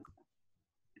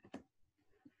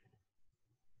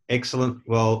Excellent.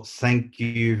 Well, thank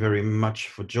you very much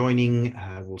for joining.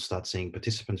 We'll start seeing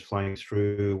participants flowing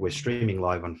through. We're streaming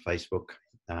live on Facebook.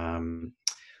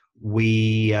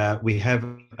 We have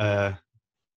an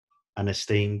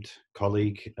esteemed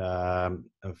colleague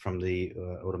from the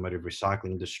automotive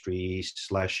recycling industry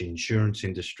 / insurance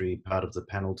industry, part of the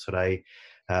panel today,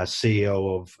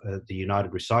 CEO of the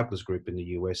United Recyclers Group in the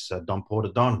US, Don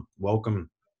Porter. Don, welcome.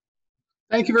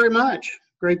 Thank you very much.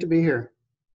 Great to be here.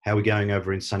 How are we going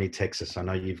over in sunny Texas? I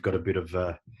know you've got a bit of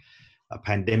a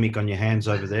pandemic on your hands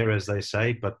over there, as they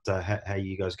say, but how are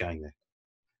you guys going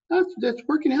there? That's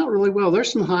working out really well.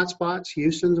 There's some hot spots.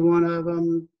 Houston's one of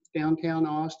them. Downtown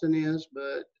Austin is,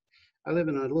 but I live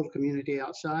in a little community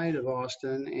outside of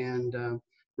Austin, and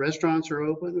restaurants are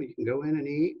open. You can go in and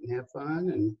eat and have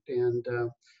fun, and I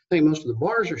think most of the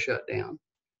bars are shut down,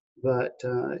 but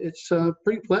it's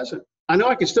pretty pleasant. I know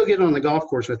I can still get on the golf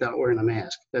course without wearing a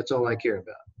mask. That's all I care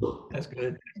about. That's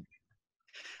good.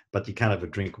 But you can't have a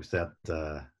drink without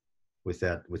with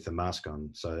the mask on,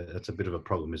 so that's a bit of a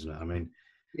problem, isn't it? I mean,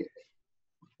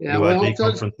 yeah. URG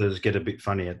conferences get a bit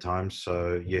funny at times,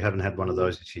 so you haven't had one of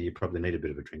those this year. You probably need a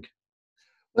bit of a drink.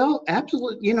 Well,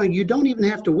 absolutely. You know, you don't even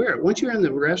have to wear it. Once you're in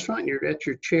the restaurant, you're at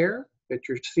your chair, at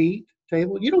your seat,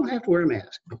 table, you don't have to wear a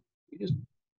mask. You just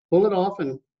pull it off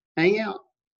and hang out.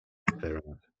 Fair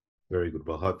enough. Very good.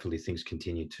 Well, hopefully things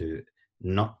continue to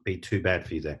not be too bad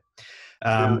for you there.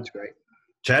 That's great.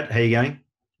 Chad, how you going?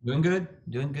 Doing good.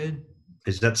 Doing good.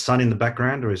 Is that sun in the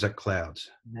background or is that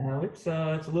clouds? No, it's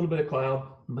a little bit of cloud,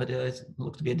 but it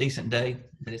looks to be a decent day.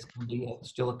 But it's going to be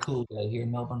still a cool day here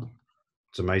in Melbourne.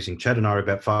 It's amazing. Chad and I are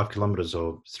about 5 kilometres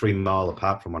or 3 miles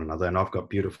apart from one another, and I've got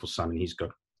beautiful sun and he's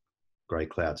got grey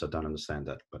clouds. I don't understand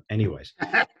that. But anyways.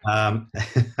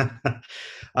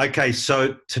 Okay,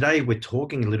 so today we're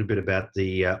talking a little bit about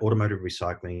the automotive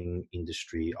recycling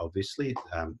industry, obviously,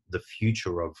 the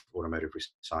future of automotive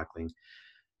recycling.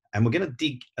 And we're going to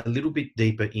dig a little bit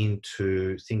deeper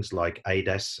into things like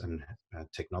ADAS and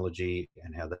technology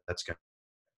and how that's going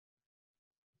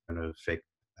to affect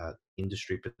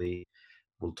industry. Particularly,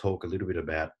 we'll talk a little bit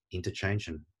about Interchange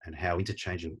and how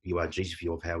Interchange and URG's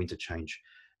view of how Interchange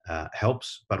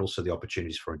helps, but also the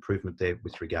opportunities for improvement there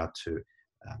with regard to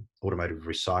automotive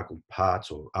recycled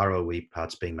parts or ROE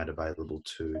parts being made available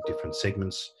to different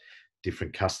segments,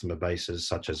 different customer bases,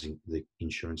 such as in the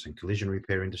insurance and collision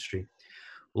repair industry.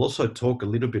 We'll also talk a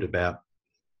little bit about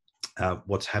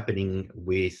what's happening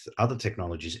with other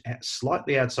technologies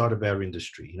slightly outside of our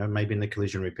industry, you know, maybe in the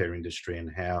collision repair industry,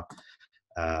 and how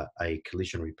a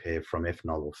collision repair from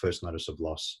FNOL or first notice of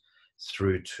loss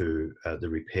through to the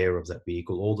repair of that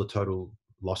vehicle, or the total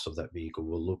loss of that vehicle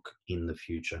will look in the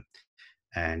future.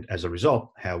 And as a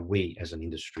result, how we as an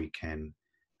industry can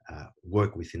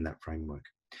work within that framework.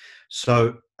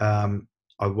 So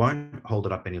I won't hold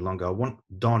it up any longer. I want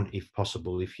Don, if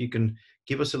possible, if you can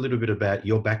give us a little bit about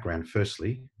your background,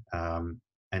 firstly, and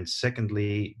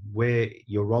secondly, where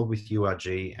your role with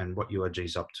URG and what URG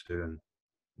is up to and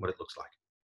what it looks like.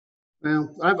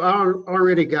 Well, I've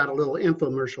already got a little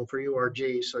infomercial for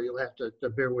URG, so you'll have to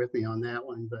bear with me on that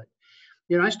one. But,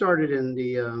 you know, I started in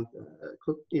the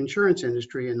insurance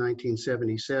industry in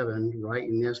 1977,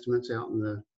 writing estimates out in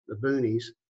the boonies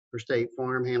for State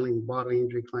Farm, handling bodily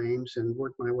injury claims, and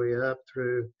worked my way up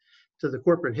through to the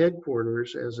corporate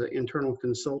headquarters as an internal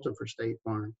consultant for State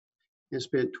Farm, and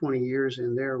spent 20 years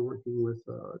in there working with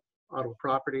auto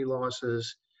property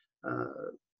losses,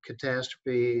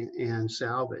 catastrophe, and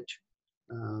salvage.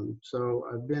 So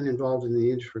I've been involved in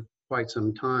the industry for quite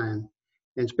some time,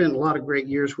 and spent a lot of great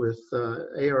years with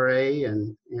ARA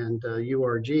and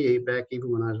URG back even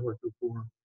when I was working for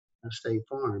State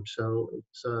Farm. So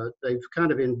it's they've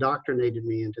kind of indoctrinated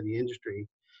me into the industry,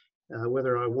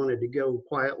 whether I wanted to go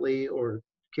quietly or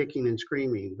kicking and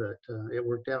screaming, but it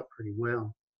worked out pretty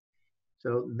well.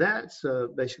 So that's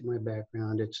basically my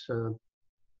background. It's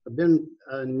I've been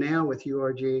now with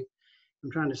URG, I'm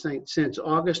trying to think, since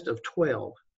August of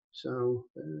 12. So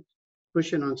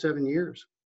pushing on 7 years,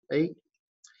 8.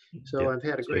 So yeah, I've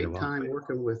had a great time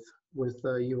working with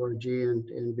URG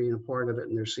and being a part of it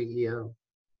and their CEO.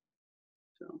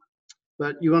 So,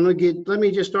 but you want to let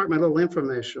me just start my little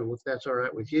information, if that's all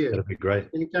right with you. That'd be great.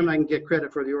 Anytime I can get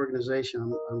credit for the organization,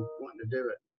 I'm wanting to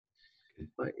do it.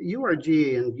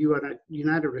 URG and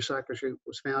United Recyclers Group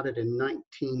was founded in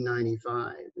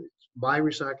 1995. It's by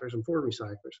recyclers and for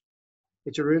recyclers.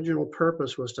 Its original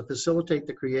purpose was to facilitate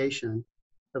the creation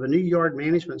of a new yard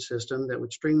management system that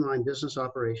would streamline business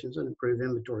operations and improve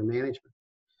inventory management.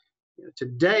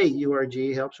 Today,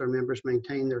 URG helps our members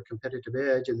maintain their competitive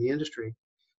edge in the industry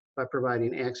by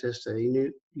providing access to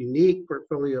a unique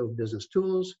portfolio of business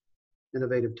tools,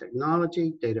 innovative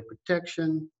technology, data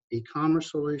protection,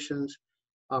 e-commerce solutions,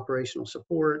 operational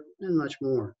support, and much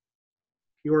more.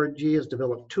 URG has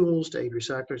developed tools to aid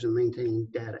recyclers in maintaining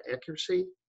data accuracy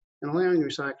and allowing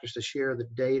recyclers to share the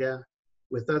data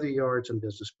with other yards and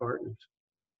business partners.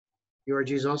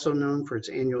 URG is also known for its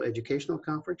annual educational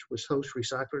conference, which hosts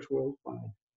recyclers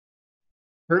worldwide.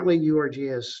 Currently, URG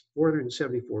has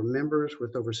 474 members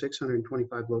with over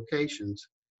 625 locations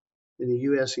in the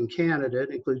US and Canada.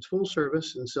 It includes full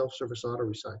service and self-service auto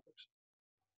recyclers.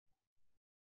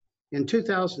 In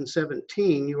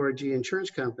 2017, URG Insurance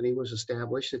Company was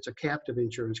established. It's a captive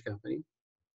insurance company.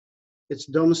 It's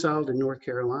domiciled in North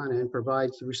Carolina and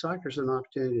provides the recyclers an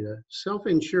opportunity to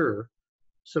self-insure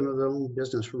some of their own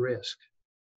business risk.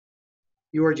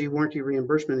 URG Warranty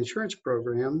Reimbursement Insurance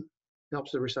Program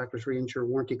helps the recyclers reinsure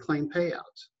warranty claim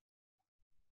payouts.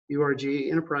 URG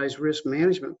Enterprise Risk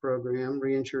Management Program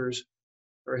reinsures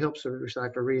or helps the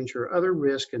recycler reinsure other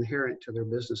risk inherent to their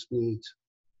business needs.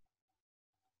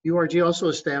 URG also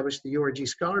established the URG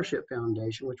Scholarship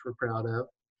Foundation, which we're proud of,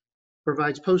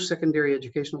 provides post-secondary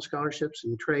educational scholarships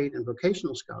and trade and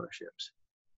vocational scholarships.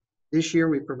 This year,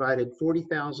 we provided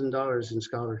 $40,000 in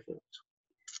scholarships.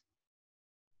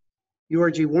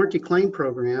 URG Warranty Claim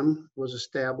Program was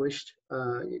established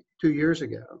 2 years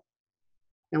ago.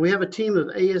 And we have a team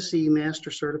of ASE Master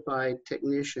Certified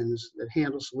Technicians that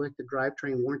handle selected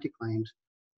drivetrain warranty claims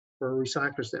for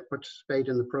recyclers that participate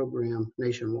in the program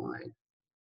nationwide.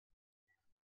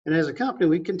 And as a company,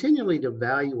 we continually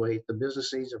evaluate the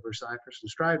business needs of recyclers and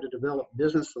strive to develop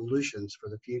business solutions for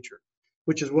the future,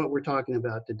 which is what we're talking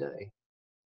about today.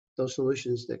 Those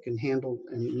solutions that can handle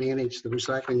and manage the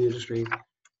recycling industry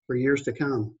for years to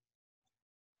come.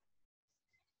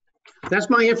 That's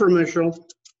my infomercial.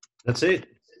 That's it.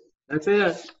 That's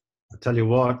it. I tell you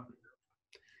what,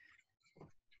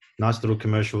 nice little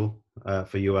commercial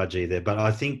for URG there. But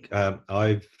I think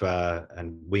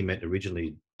and we met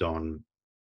originally, Don,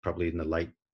 probably in the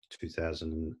late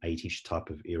 2008-ish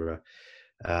type of era.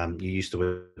 You used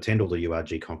to attend all the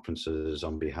URG conferences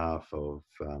on behalf of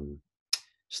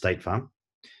State Farm.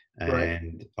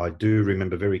 And right. I do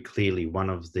remember very clearly one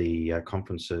of the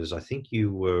conferences, I think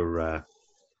you were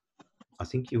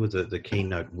the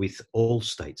keynote with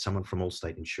Allstate, someone from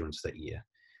Allstate Insurance that year.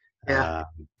 Yeah.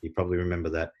 You probably remember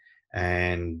that.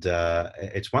 And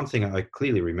it's one thing I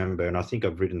clearly remember, and I think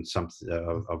I've written something,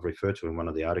 I've referred to in one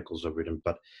of the articles I've written,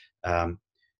 but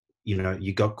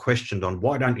you got questioned on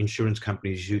why don't insurance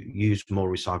companies use more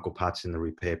recycled parts in the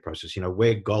repair process?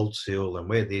 We're Gold Seal and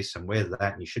we're this and we're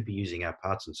that, and you should be using our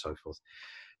parts and so forth.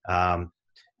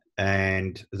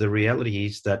 And the reality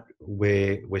is that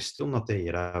we're still not there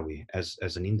yet, are we, as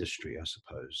an industry, I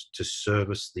suppose, to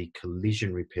service the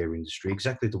collision repair industry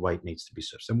exactly the way it needs to be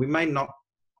serviced. And we may not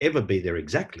ever be there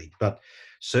exactly, but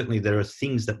certainly there are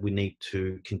things that we need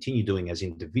to continue doing as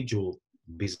individual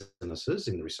businesses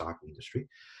in the recycling industry,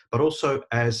 but also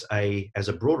as a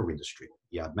broader industry.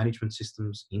 Yard management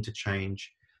systems,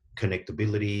 interchange,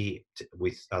 connectability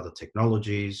with other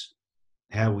technologies,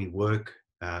 how we work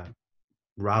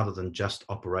rather than just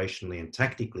operationally and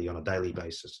tactically on a daily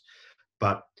basis,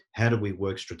 but how do we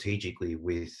work strategically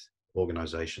with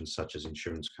organizations such as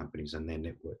insurance companies and their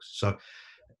networks. So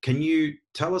can you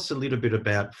tell us a little bit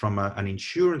about, from an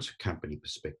insurance company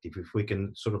perspective, if we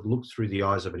can sort of look through the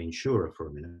eyes of an insurer for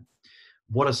a minute,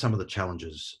 what are some of the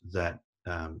challenges that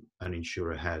an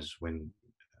insurer has when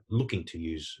looking to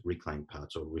use reclaimed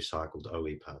parts or recycled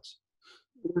OE parts?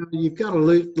 You've got to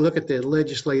look at the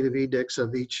legislative edicts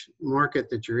of each market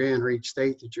that you're in or each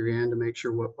state that you're in to make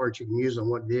sure what parts you can use on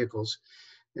what vehicles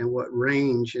and what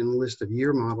range and list of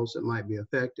year models that might be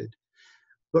affected.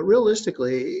 But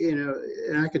realistically,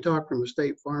 and I could talk from a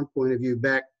State Farm point of view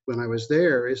back when I was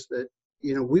there, is that,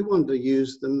 we wanted to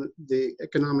use the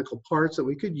economical parts that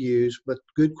we could use, but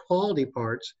good quality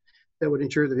parts that would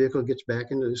ensure the vehicle gets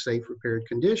back into a safe repaired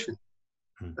condition.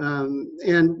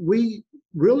 And we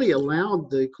really allowed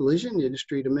the collision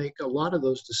industry to make a lot of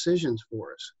those decisions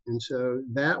for us. And so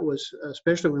that was,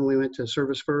 especially when we went to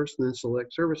Service First and then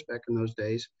Select Service back in those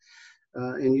days,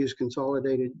 and used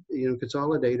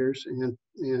consolidators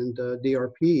and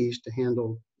DRPs to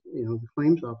handle, the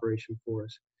claims operation for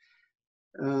us.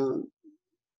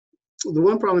 The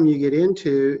one problem you get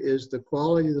into is the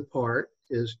quality of the part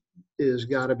is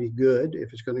got to be good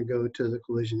if it's going to go to the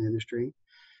collision industry.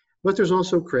 But there's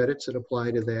also credits that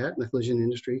apply to that, and the collision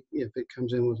industry, if it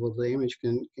comes in with a little damage,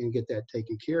 can get that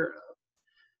taken care of.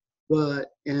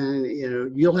 But,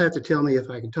 you'll have to tell me if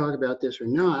I can talk about this or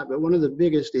not, but one of the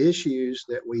biggest issues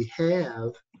that we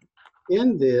have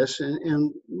in this,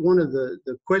 and one of the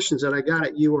questions that I got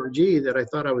at URG that I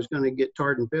thought I was going to get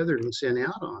tarred and feathered and sent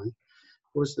out on,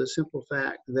 was the simple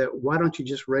fact that why don't you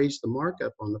just raise the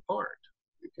markup on the part,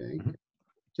 okay,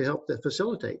 to help to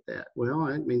facilitate that? Well,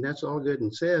 I mean, that's all good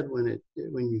and said when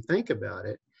you think about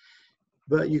it,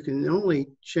 but you can only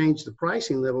change the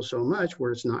pricing level so much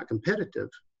where it's not competitive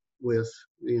with,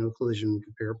 collision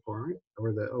repair part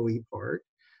or the OE part,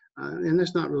 and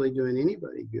that's not really doing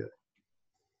anybody good.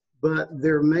 But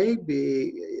there may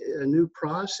be a new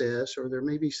process, or there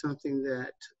may be something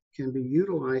that can be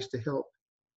utilized to help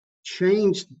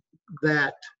change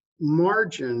that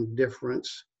margin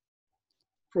difference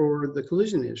for the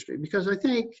collision industry. Because I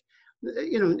think,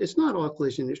 it's not all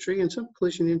collision industry, and some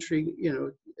collision industry,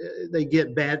 they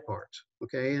get bad parts,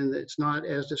 okay, and it's not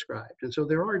as described. And so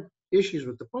there are issues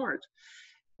with the parts.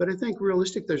 But I think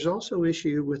realistic, there's also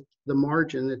issue with the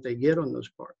margin that they get on those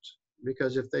parts.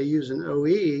 Because if they use an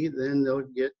OE, then they'll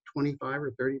get 25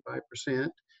 or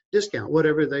 35% discount,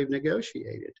 whatever they've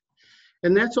negotiated.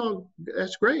 And that's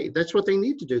great. That's what they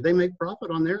need to do. They make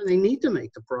profit on there, and they need to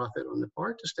make the profit on the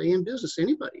part to stay in business.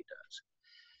 Anybody does.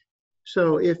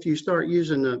 So if you start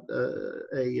using a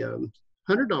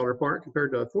 $100 part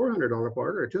compared to a $400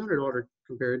 part, or a $200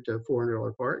 compared to a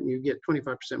 $400 part, and you get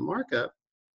 25% markup,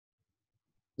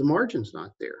 the margin's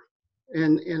not there.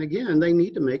 And again, they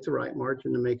need to make the right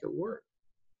margin to make it work.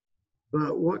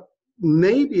 But what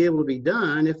may be able to be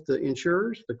done if the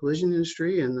insurers, the collision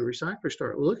industry, and the recyclers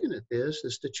start looking at this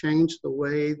is to change the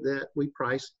way that we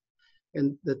price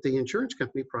and that the insurance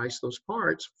company price those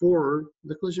parts for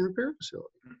the collision repair facility.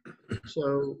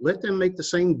 So let them make the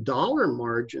same dollar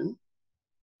margin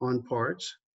on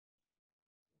parts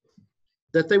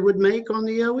that they would make on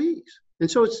the OEs. And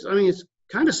so it's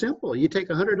kind of simple. You take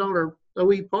a $100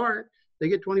 OE part, they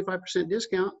get 25%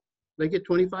 discount, they get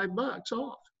 $25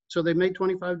 off. So they made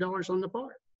 $25 on the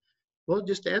part. Well,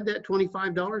 just add that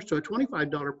 $25 to a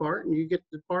 $25 part, and you get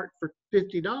the part for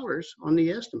 $50 on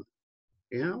the estimate.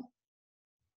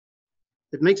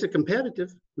 It makes it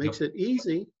competitive, makes it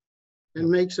easy, and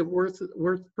makes it worth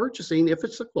purchasing if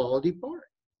it's a quality part.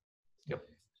 Yep.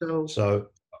 So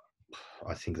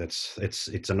I think it's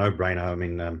a no-brainer. I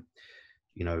mean,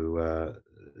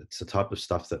 it's the type of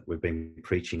stuff that we've been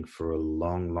preaching for a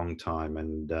long, long time.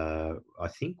 And I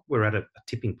think we're at a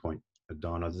tipping point,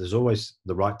 Donna. There's always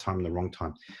the right time and the wrong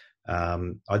time.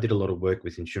 I did a lot of work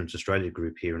with Insurance Australia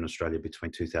Group here in Australia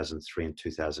between 2003 and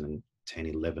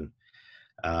 2010-11.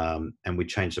 And we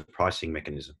changed the pricing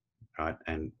mechanism, right?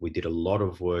 And we did a lot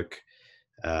of work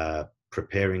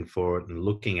preparing for it and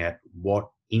looking at what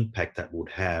impact that would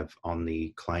have on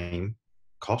the claim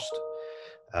cost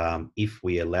if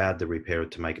we allowed the repairer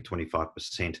to make a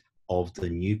 25% of the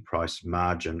new price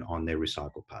margin on their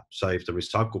recycled part. So if the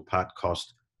recycled part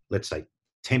cost, let's say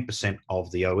 10%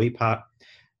 of the OE part,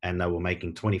 and they were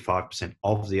making 25%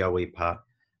 of the OE part,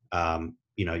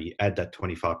 you add that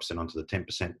 25% onto the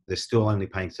 10%, they're still only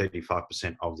paying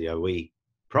 35% of the OE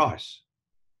price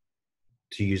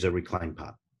to use a reclaimed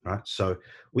part, right? So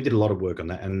we did a lot of work on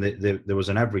that, and there was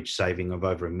an average saving of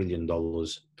over $1 million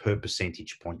per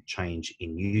percentage point change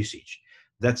in usage.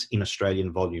 That's in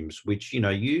Australian volumes, which,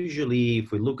 usually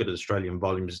if we look at Australian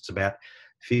volumes, it's about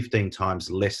 15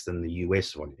 times less than the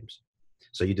US volumes.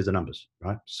 So you do the numbers,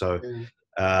 right? So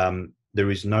there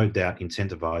is no doubt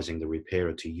incentivizing the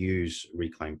repairer to use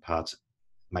reclaimed parts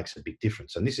makes a big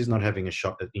difference. And this is not having a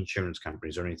shot at insurance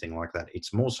companies or anything like that.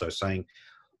 It's more so saying,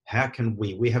 how can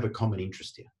we have a common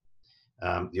interest here?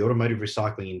 The automotive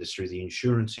recycling industry, the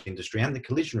insurance industry, and the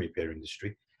collision repair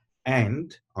industry.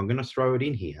 And I'm going to throw it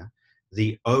in here,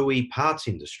 the OE parts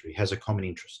industry has a common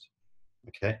interest,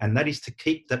 okay? And that is to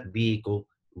keep that vehicle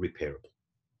repairable.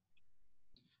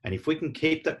 And if we can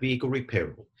keep that vehicle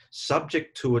repairable,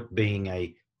 subject to it being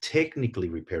a technically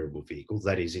repairable vehicle,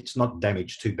 that is, it's not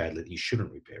damaged too badly that you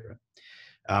shouldn't repair it,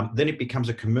 then it becomes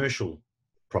a commercial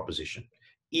proposition.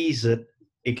 Is it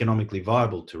economically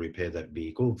viable to repair that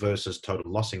vehicle versus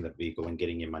total lossing that vehicle and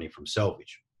getting your money from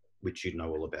salvage, which you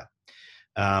know all about.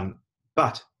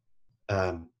 But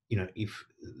if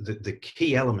the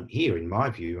key element here, in my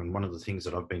view, and one of the things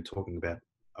that I've been talking about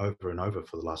over and over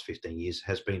for the last 15 years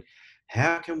has been,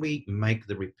 how can we make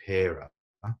the repairer,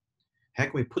 how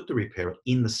can we put the repairer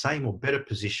in the same or better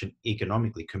position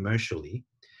economically, commercially,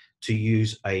 to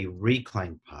use a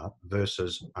reclaimed part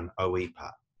versus an OE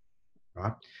part,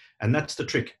 right? And that's the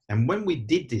trick. And when we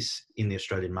did this in the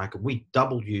Australian market, we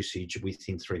doubled usage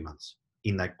within 3 months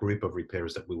in that group of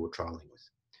repairers that we were trialing with.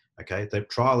 Okay, the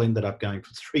trial ended up going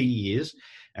for 3 years,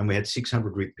 and we had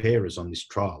 600 repairers on this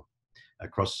trial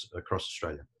across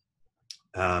Australia.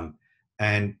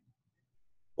 And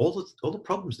all the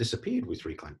problems disappeared with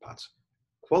reclaimed parts.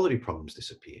 Quality problems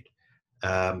disappeared.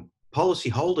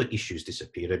 policyholder issues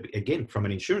disappeared. Again, from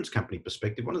an insurance company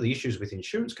perspective, one of the issues with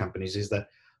insurance companies is that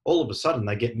all of a sudden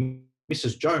they get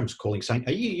Mrs. Jones calling saying,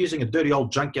 "Are you using a dirty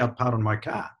old junkyard part on my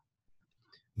car?"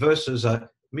 Versus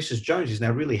Mrs. Jones is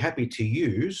now really happy to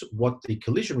use what the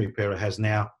collision repairer has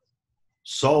now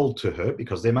sold to her,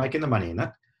 because they're making the money in it,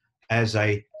 as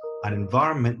an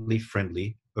environmentally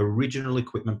friendly original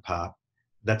equipment part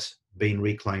that's been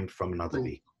reclaimed from another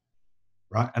vehicle,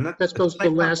 right? And that's supposed to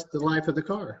last the life of the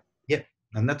car. Yeah,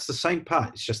 and that's the same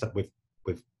part. It's just that we've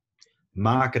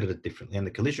marketed it differently, and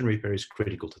the collision repair is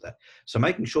critical to that. So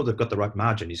making sure they've got the right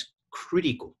margin is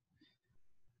critical.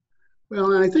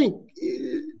 Well, and I think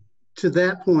to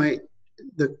that point,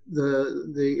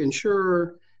 the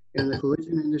insurer and the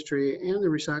collision industry and the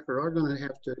recycler are going to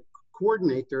have to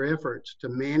coordinate their efforts to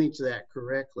manage that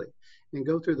correctly and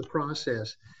go through the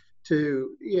process.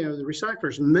 To, the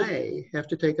recyclers may have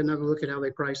to take another look at how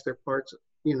they price their parts,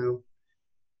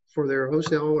 for their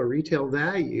wholesale or retail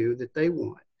value that they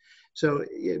want. So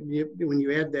when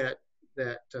you add that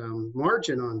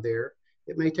margin on there,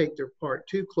 it may take their part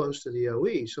too close to the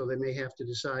OE. So they may have to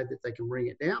decide that they can bring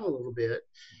it down a little bit,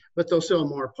 but they'll sell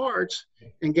more parts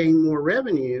and gain more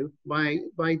revenue by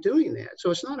doing that.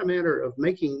 So it's not a matter of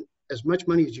making as much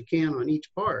money as you can on each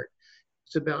part.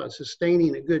 It's about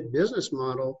sustaining a good business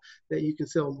model that you can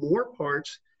sell more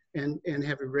parts and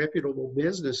have a reputable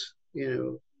business,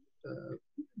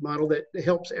 model that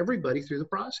helps everybody through the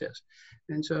process.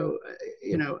 And so,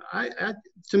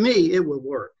 to me, it will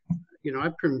work.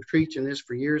 I've been preaching this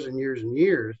for years and years and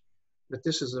years, but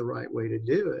this is the right way to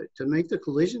do it, to make the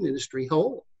collision industry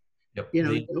whole. Yep.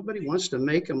 Nobody wants to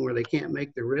make them where they can't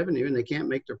make their revenue and they can't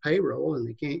make their payroll and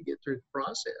they can't get through the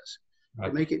process. Right.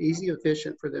 To make it easy,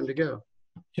 efficient for them to go.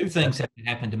 Two things have to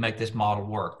happen to make this model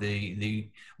work. The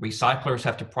recyclers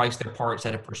have to price their parts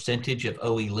at a percentage of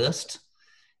OE list,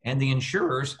 and the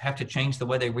insurers have to change the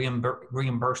way they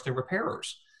reimburse their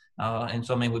repairers. And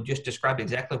so, we've just described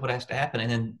exactly what has to happen,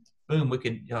 and then boom, we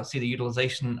could see the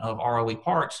utilization of ROE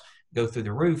parts go through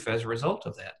the roof as a result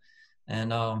of that.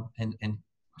 And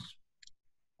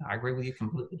I agree with you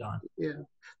completely, Don. Yeah.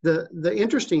 The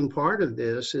interesting part of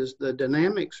this is the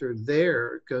dynamics are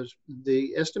there because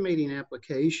the estimating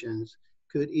applications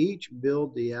could each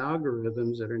build the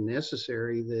algorithms that are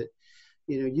necessary that,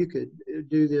 you could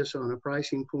do this on a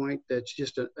pricing point that's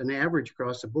just an average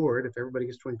across the board. If everybody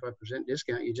gets 25%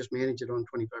 discount, you just manage it on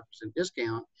 25%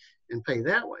 discount and pay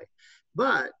that way.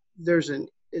 But there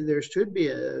should be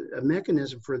a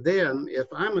mechanism for them. If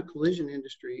I'm a collision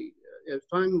industry, if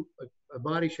I'm a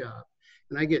body shop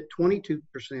and I get 22%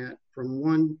 from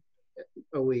one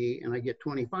OE and I get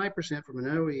 25% from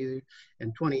an OE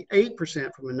and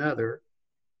 28% from another,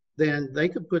 then they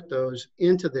could put those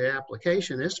into the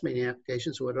estimating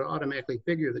application, so it would automatically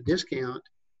figure the discount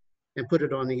and put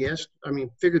it on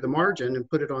figure the margin and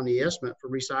put it on the estimate for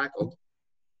recycled,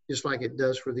 just like it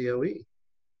does for the OE.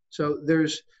 So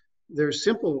there's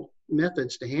simple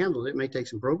methods to handle it. It may take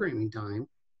some programming time,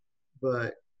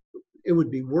 but it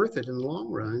would be worth it in the long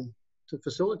run to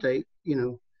facilitate,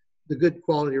 the good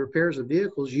quality repairs of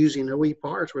vehicles using OE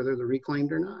parts, whether they're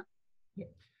reclaimed or not.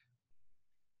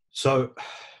 So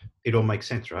it all makes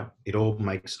sense, right? It all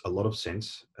makes a lot of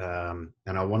sense. And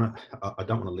I don't want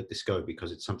to let this go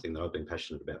because it's something that I've been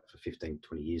passionate about for 15,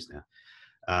 20 years now.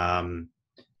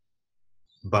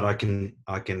 But I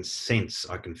can sense,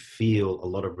 I can feel a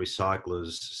lot of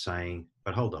recyclers saying,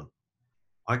 but hold on,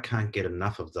 I can't get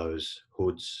enough of those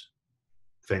hoods,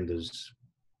 fenders,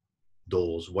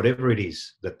 doors, whatever it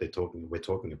is that we're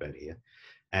talking about here.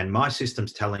 And my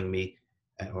system's telling me,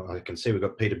 I can see we've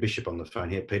got Peter Bishop on the phone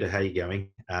here. Peter, how are you going?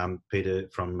 Peter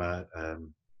from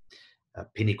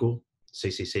Pinnacle,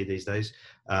 CCC these days.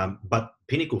 But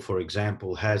Pinnacle, for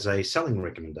example, has a selling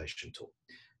recommendation tool.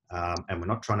 And we're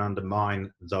not trying to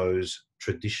undermine those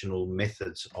traditional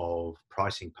methods of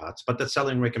pricing parts, but the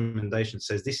selling recommendation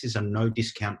says this is a no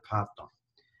discount part, Don.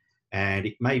 And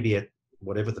it may be at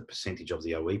whatever the percentage of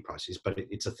the OE price is, but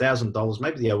it's $1,000.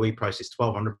 Maybe the OE price is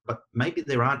 $1,200, but maybe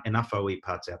there aren't enough OE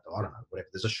parts out there. I don't know, whatever.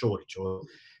 There's a shortage, or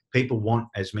people want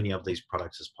as many of these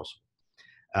products as possible.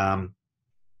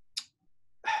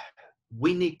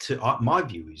 We need to, my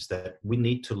view is that we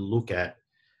need to look at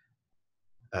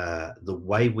the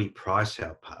way we price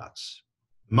our parts.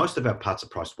 Most of our parts are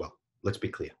priced well. Let's be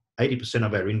clear. 80%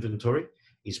 of our inventory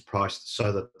is priced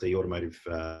so that the automotive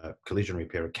collision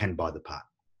repairer can buy the part.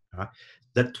 Right?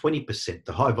 That 20%,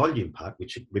 the high volume part,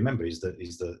 which remember is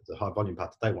the high volume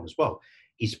part that they want as well,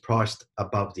 is priced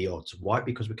above the odds. Why?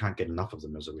 Because we can't get enough of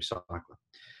them as a recycler.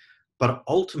 But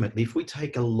ultimately, if we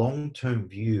take a long-term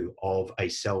view of a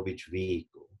salvage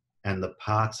vehicle and the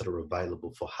parts that are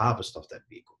available for harvest of that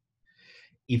vehicle,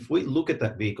 if we look at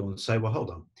that vehicle and say, well, hold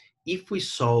on, if we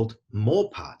sold more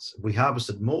parts, we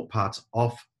harvested more parts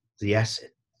off the asset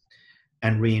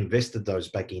and reinvested those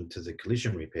back into the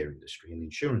collision repair industry and the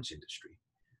insurance industry,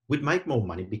 we'd make more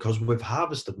money because we've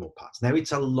harvested more parts. Now,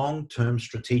 it's a long-term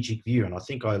strategic view, and I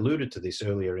think I alluded to this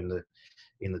earlier in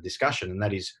the discussion, and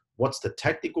that is, what's the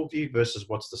tactical view versus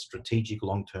what's the strategic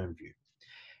long-term view?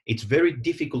 It's very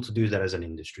difficult to do that as an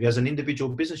industry. As an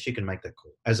individual business, you can make that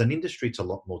call. As an industry, it's a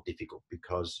lot more difficult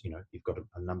because, you've got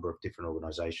a number of different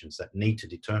organizations that need to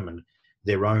determine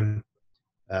their own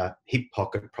hip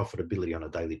pocket profitability on a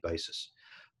daily basis.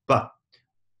 But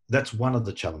that's one of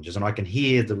the challenges. And I can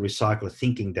hear the recycler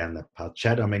thinking down that path.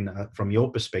 Chad, I mean, from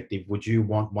your perspective, would you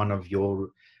want one of your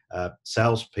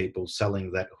salespeople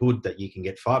selling that hood that you can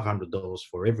get $500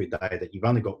 for every day that you've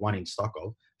only got one in stock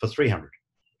of for $300?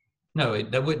 No,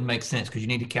 that wouldn't make sense because you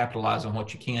need to capitalize on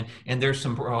what you can. And there's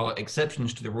some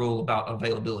exceptions to the rule about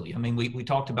availability. I mean, we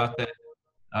talked about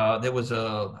that. There was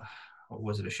a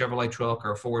Chevrolet truck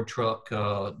or a Ford truck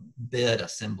bed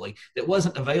assembly that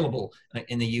wasn't available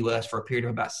in the U.S. for a period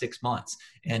of about 6 months.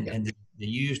 And the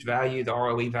used value, the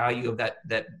ROE value of that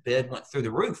bed went through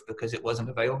the roof because it wasn't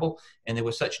available. And there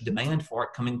was such demand for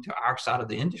it coming to our side of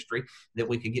the industry that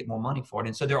we could get more money for it.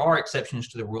 And so there are exceptions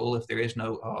to the rule. If there is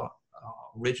no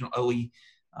original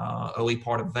OE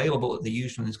part available, the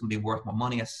used one is going to be worth more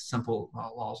money. It's simple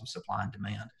laws of supply and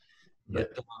demand.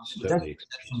 But that's the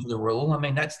exception to the rule. I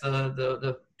mean, that's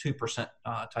the 2%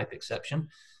 type exception.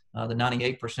 The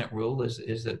 98% rule is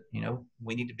that,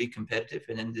 we need to be competitive,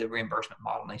 and then the reimbursement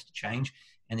model needs to change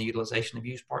and the utilization of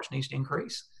used parts needs to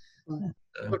increase.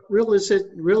 But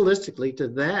realistically to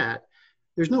that,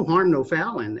 there's no harm, no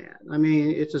foul in that. I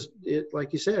mean,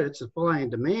 like you said, it's supply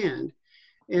and demand.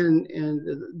 And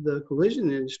the collision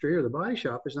industry or the body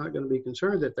shop is not going to be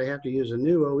concerned that they have to use a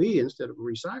new OE instead of a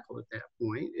recycle at that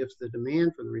point if the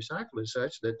demand for the recycle is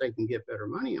such that they can get better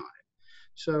money on it.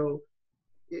 So,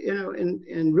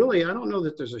 and really, I don't know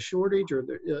that there's a shortage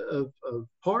of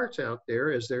parts out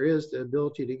there as there is the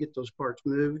ability to get those parts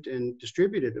moved and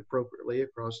distributed appropriately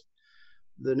across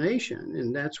the nation.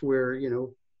 And that's where,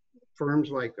 firms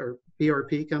like our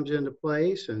PRP comes into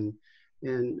place and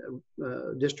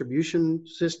distribution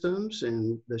systems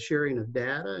and the sharing of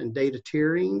data and data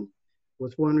tiering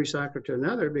with one recycler to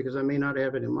another, because I may not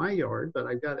have it in my yard, but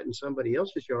I've got it in somebody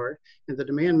else's yard, and the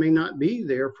demand may not be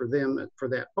there for them for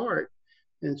that part.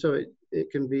 And so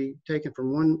it can be taken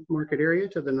from one market area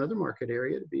to another market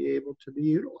area to be able to be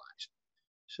utilized.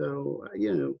 So,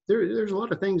 there's a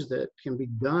lot of things that can be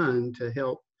done to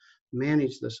help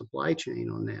manage the supply chain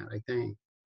on that, I think.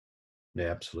 Yeah,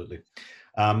 absolutely.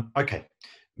 Okay,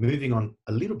 moving on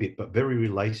a little bit, but very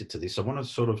related to this, I want to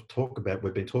sort of talk about,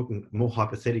 we've been talking more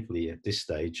hypothetically at this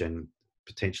stage and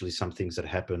potentially some things that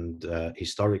happened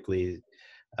historically,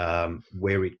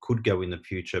 where it could go in the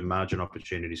future, margin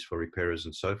opportunities for repairers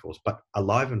and so forth, but a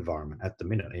live environment at the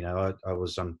minute. I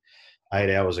was on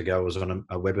 8 hours ago, I was on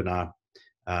a webinar,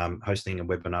 hosting a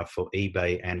webinar for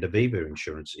eBay and Aviva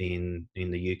Insurance in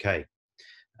the UK,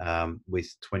 with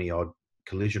 20 odd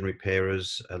collision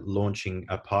repairers, launching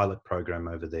a pilot program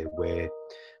over there where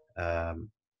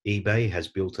eBay has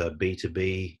built a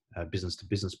B2B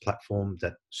business-to-business platform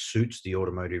that suits the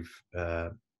automotive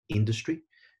industry,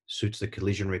 suits the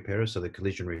collision repairer, so the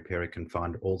collision repairer can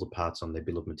find all the parts on their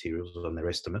bill of materials, on their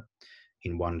estimate,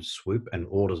 in one swoop and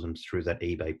order them through that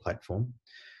eBay platform.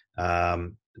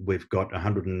 We've got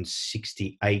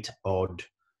 168 odd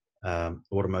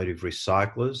automotive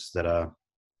recyclers that are,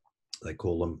 they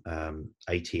call them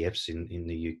ATFs in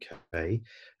the UK,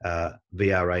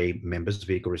 VRA members,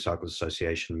 Vehicle Recyclers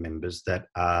Association members, that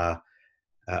are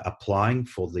applying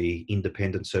for the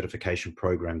independent certification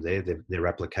program there. Their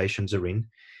applications are in.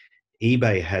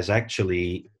 eBay has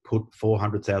actually put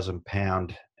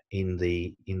 £400,000 in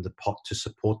the pot to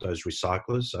support those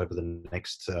recyclers over the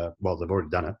next, well, they've already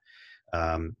done it.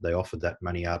 They offered that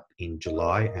money up in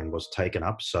July and was taken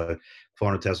up. So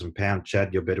 £400,000,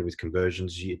 Chad, you're better with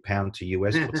conversions. Pound to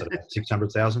US, what's it, about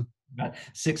 600,000? About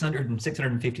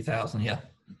 650,000, yeah.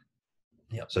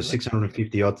 Yep. So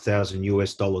 650 odd thousand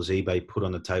US dollars eBay put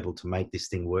on the table to make this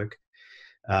thing work.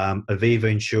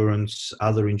 Aviva Insurance,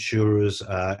 other insurers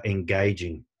are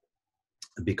engaging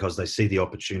because they see the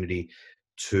opportunity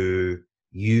to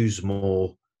use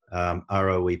more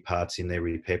ROE parts in their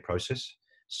repair process.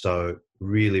 So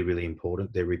really, really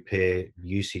important. Their repair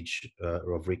usage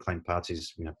of reclaimed parts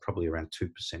is probably around 2%,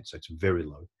 so it's very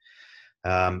low.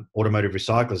 Automotive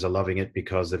recyclers are loving it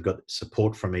because they've got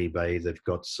support from eBay, they've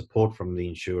got support from the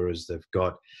insurers, they've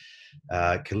got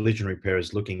collision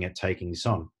repairers looking at taking this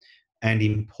on. And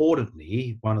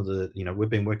importantly, one of the, we've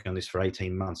been working on this for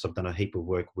 18 months. I've done a heap of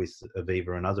work with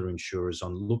Aviva and other insurers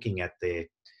on looking at their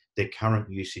current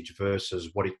usage versus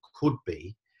what it could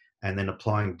be, and then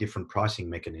applying different pricing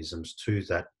mechanisms to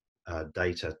that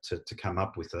data to come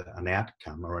up with an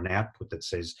outcome or an output that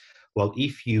says, well,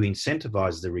 if you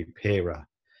incentivize the repairer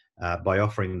by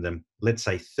offering them, let's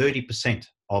say, 30%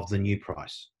 of the new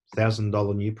price,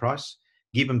 $1,000 new price,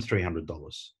 give them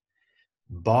 $300.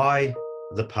 Buy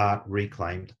the part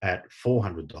reclaimed at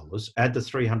 $400, add the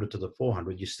 300 to the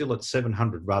 400, you're still at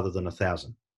 700 rather than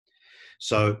 1,000.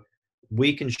 So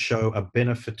we can show a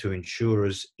benefit to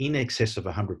insurers in excess of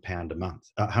 £100 a month,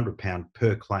 £100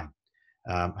 per claim,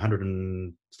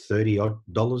 $130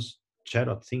 odd, Chad.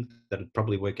 I think that'd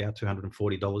probably work out to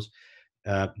 $140.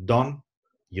 Don,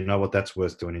 you know what that's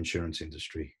worth to an insurance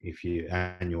industry if you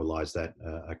annualize that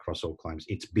across all claims.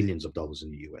 It's billions of dollars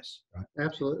in the US, right?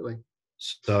 Absolutely.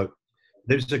 So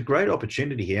there's a great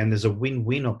opportunity here, and there's a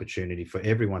win-win opportunity for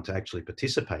everyone to actually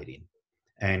participate in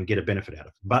and get a benefit out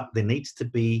of. But there needs to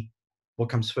be, what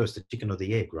comes first, the chicken or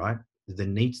the egg, right? There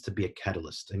needs to be a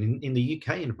catalyst. And in the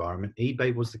UK environment,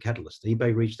 eBay was the catalyst.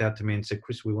 eBay reached out to me and said,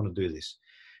 Chris, we want to do this.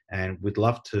 And we'd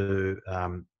love to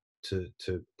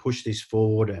push this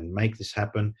forward and make this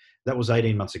happen. That was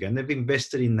 18 months ago. And they've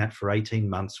invested in that for 18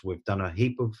 months. We've done a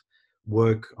heap of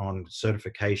work on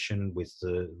certification with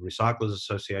the Recyclers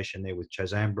Association there with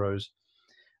Chaz Ambrose.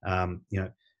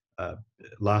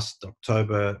 Last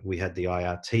October, we had the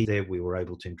IRT there. We were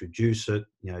able to introduce it.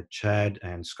 Chad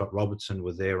and Scott Robertson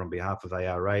were there on behalf of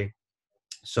ARA.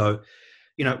 So,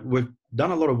 we've done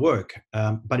a lot of work,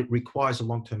 but it requires a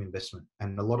long-term investment.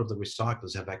 And a lot of the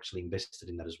recyclers have actually invested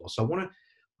in that as well. So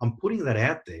I'm putting that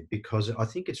out there because I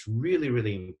think it's really,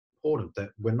 really important that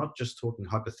we're not just talking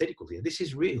hypothetical here. This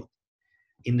is real.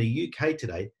 In the UK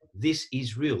today, this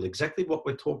is real. Exactly what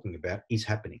we're talking about is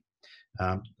happening.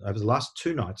 Over the last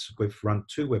 2 nights, we've run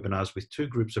 2 webinars with 2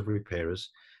 groups of repairers,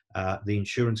 the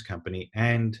insurance company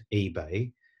and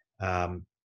eBay,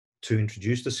 to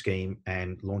introduce the scheme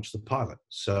and launch the pilot.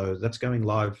 So that's going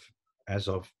live as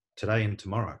of today and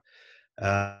tomorrow.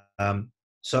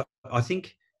 So I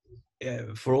think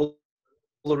for all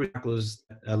the recyclers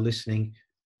that are listening,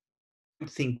 I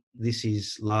don't think this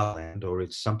is La La Land or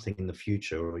it's something in the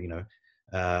future, or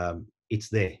it's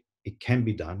there. It can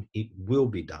be done. It will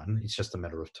be done. It's just a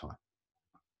matter of time.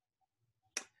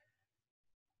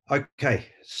 Okay,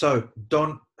 so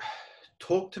Don,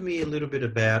 talk to me a little bit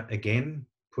about, again,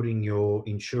 putting your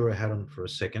insurer hat on for a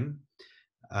second,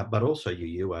 but also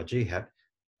your URG hat.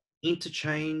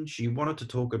 Interchange, you wanted to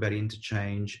talk about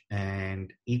Interchange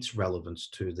and its relevance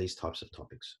to these types of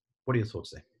topics. What are your thoughts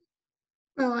there?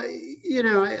 Well,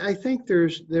 I think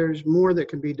there's more that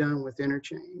can be done with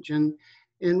Interchange,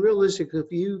 and realistically,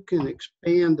 if you can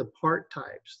expand the part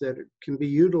types that can be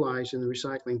utilized in the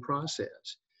recycling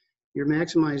process, you're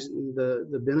maximizing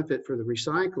the benefit for the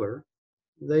recycler.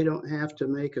 They don't have to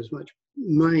make as much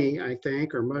money, I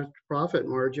think, or much profit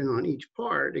margin on each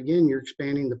part. Again, you're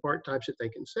expanding the part types that they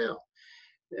can sell,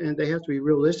 and they have to be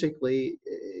realistically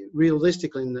in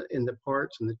the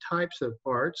parts and the types of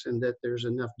parts, and that there's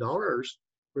enough dollars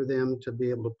for them to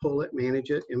be able to pull it, manage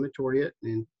it, inventory it,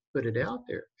 and put it out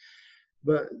there.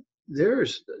 But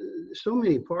there's so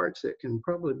many parts that can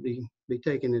probably be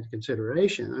taken into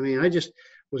consideration. I mean, I just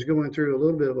was going through a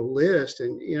little bit of a list,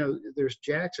 and there's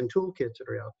jacks and toolkits that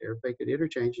are out there. If they could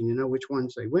interchange and which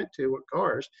ones they went to, what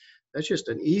cars, that's just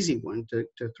an easy one to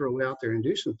throw out there and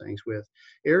do some things with.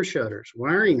 Air shutters,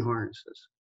 wiring harnesses.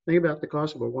 Think about the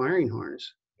cost of a wiring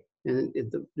harness. And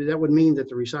that would mean that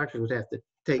the recycler would have to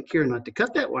take care not to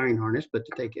cut that wiring harness, but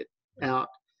to take it out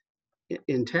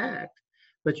intact.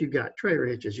 But you got trailer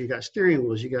hitches, you got steering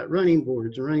wheels, you got running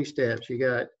boards and running steps, you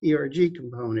got ERG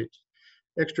components,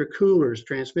 extra coolers,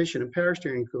 transmission and power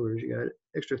steering coolers, you got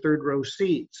extra third row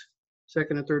seats,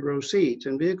 second and third row seats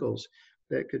and vehicles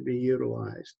that could be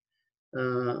utilized.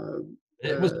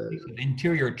 It was a piece of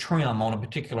interior trim on a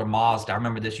particular Mazda. I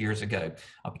remember this years ago.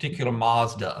 A particular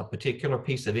Mazda, a particular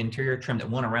piece of interior trim that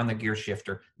went around the gear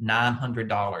shifter,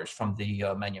 $900 from the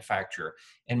manufacturer.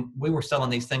 And we were selling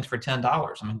these things for $10.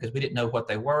 I mean, because we didn't know what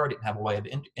they were, didn't have a way of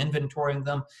inventorying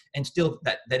them. And still,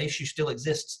 that issue still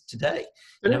exists today.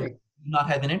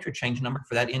 Not have an interchange number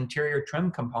for that interior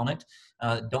trim component,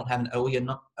 don't have an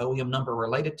OEM number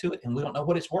related to it, and we don't know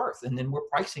what it's worth. And then we're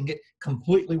pricing it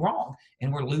completely wrong,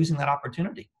 and we're losing that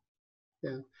opportunity.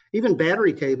 Yeah, even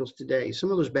battery cables today. Some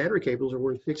of those battery cables are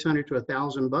worth $600 to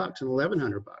 $1,000 and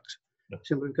 $1,100,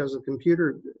 simply because of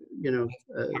computer,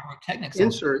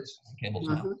 inserts. Cables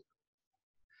now.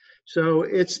 So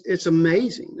it's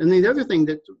amazing. And the other thing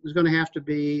that is going to have to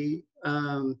be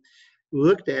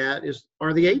looked at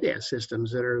are the ADAS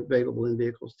systems that are available in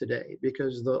vehicles today,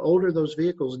 because the older those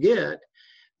vehicles get,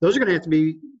 those are going to have to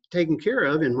be taken care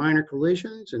of in minor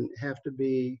collisions and have to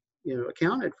be,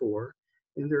 accounted for.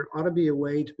 And there ought to be a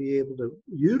way to be able to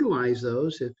utilize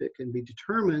those if it can be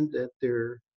determined that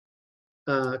they're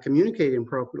communicating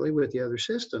appropriately with the other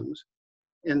systems,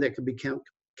 and that could be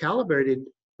calibrated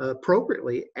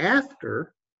appropriately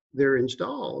after they're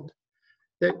installed.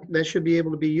 That should be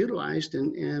able to be utilized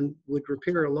and would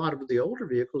repair a lot of the older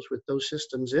vehicles with those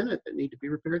systems in it that need to be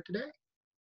repaired today.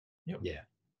 Yep. Yeah.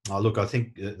 Oh, look, I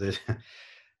think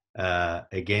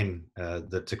again,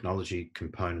 the technology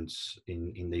components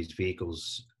in these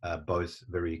vehicles are both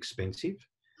very expensive,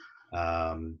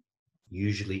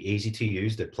 usually easy to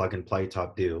use. They're plug and play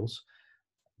type deals,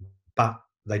 but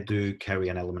they do carry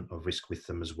an element of risk with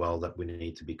them as well that we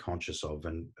need to be conscious of.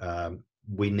 And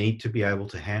we need to be able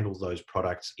to handle those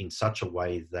products in such a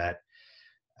way that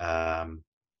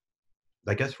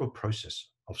they go through a process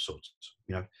of sorts.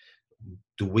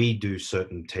 Do we do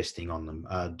certain testing on them?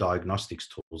 Diagnostics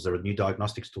tools. There are new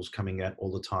diagnostics tools coming out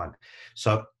all the time.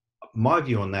 So my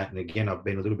view on that, and again, I've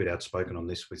been a little bit outspoken on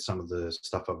this with some of the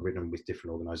stuff I've written with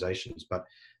different organizations, but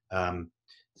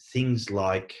things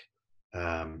like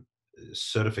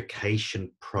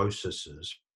certification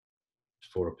processes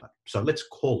for a platform. So let's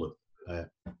call it, I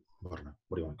don't know,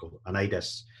 what do you want to call it? An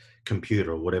ADAS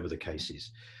computer or whatever the case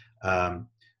is.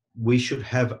 We should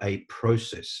have a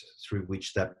process through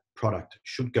which that product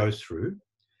should go through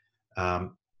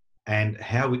and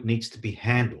how it needs to be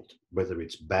handled, whether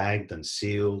it's bagged and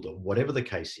sealed or whatever the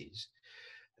case is.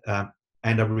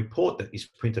 And a report that is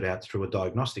printed out through a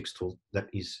diagnostics tool that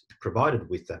is provided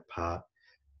with that part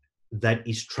that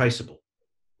is traceable.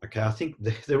 Okay, I think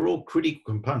they're all critical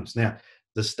components. Now,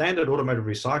 the standard automotive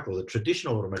recycler, the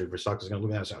traditional automotive recycler is going to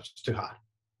look at it and say, it's too hard.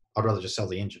 I'd rather just sell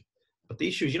the engine. But the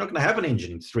issue is you're not going to have an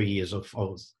engine in 3 years or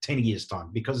 10 years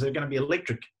time because they're going to be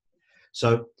electric.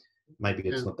 So maybe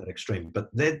it's not that extreme, but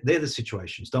they're the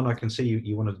situations. Don, I can see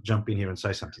you want to jump in here and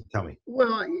say something. Tell me.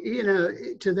 Well,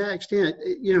 to that extent,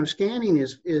 scanning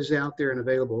is out there and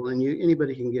available, and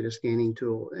anybody can get a scanning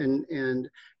tool. And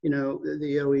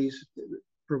the OEs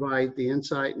provide the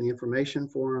insight and the information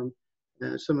for them.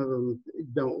 Some of them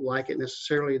don't like it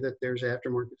necessarily that there's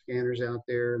aftermarket scanners out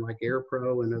there like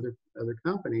AirPro and other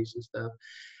companies and stuff,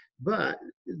 but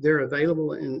they're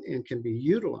available and can be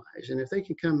utilized. And if they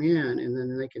can come in and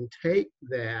then they can take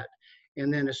that,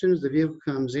 and then as soon as the vehicle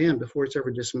comes in, before it's ever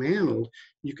dismantled,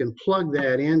 you can plug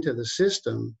that into the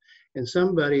system, and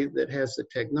somebody that has the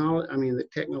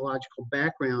technological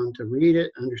background to read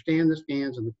it, understand the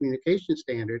scans and the communication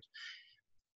standards,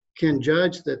 can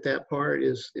judge that part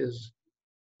is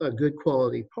a good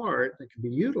quality part that can be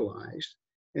utilized.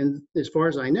 And as far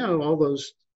as I know, all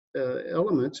those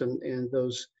elements and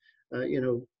those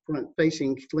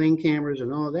front-facing lane cameras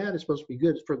and all of that is supposed to be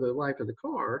good for the life of the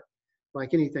car,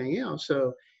 like anything else.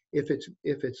 So if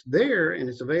it's there and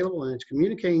it's available and it's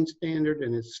communicating standard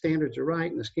and its standards are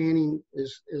right and the scanning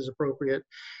is appropriate,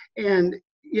 and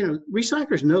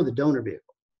recyclers know the donor vehicle.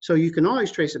 So you can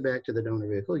always trace it back to the donor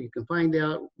vehicle. You can find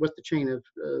out what the chain of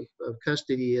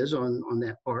custody is on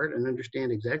that part and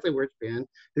understand exactly where it's been,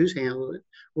 who's handled it,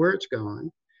 where it's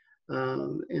gone.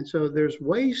 And so there's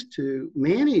ways to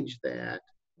manage that,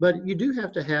 but you do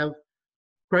have to have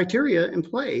criteria in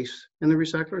place, and the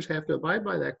recyclers have to abide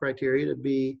by that criteria to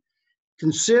be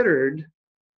considered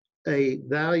a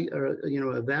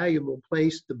valuable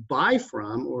place to buy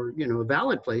from, or a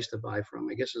valid place to buy from,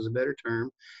 I guess is a better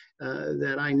term,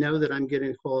 that I know that I'm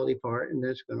getting a quality part and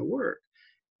that's going to work.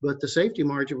 But the safety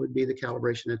margin would be the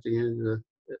calibration at the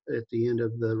end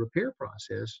of the repair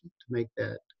process to make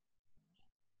that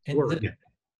work.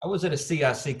 I was at a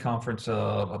CIC conference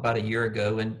about a year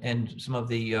ago, and some of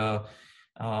the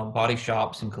body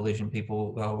shops and collision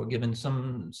people were given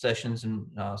some sessions and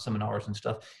seminars and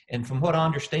stuff. And from what I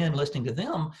understand, listening to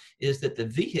them, is that the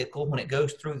vehicle, when it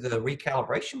goes through the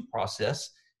recalibration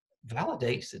process,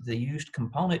 validates that the used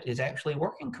component is actually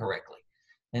working correctly.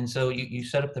 And so you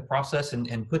set up the process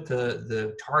and put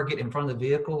the target in front of the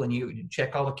vehicle, and you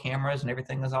check all the cameras and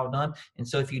everything is all done. And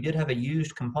so if you did have a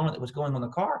used component that was going on the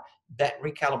car, that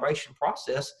recalibration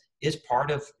process is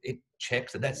part of it,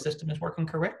 checks that system is working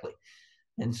correctly.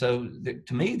 And so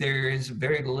to me, there is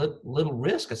very little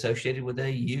risk associated with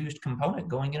a used component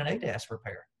going in an ADAS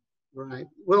repair. Right.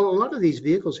 Well, a lot of these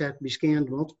vehicles have to be scanned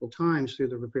multiple times through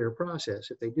the repair process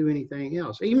if they do anything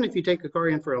else. Even if you take a car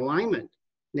in for alignment,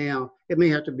 now it may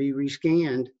have to be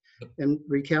rescanned and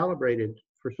recalibrated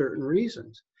for certain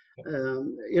reasons.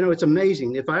 It's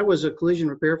amazing. If I was a collision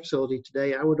repair facility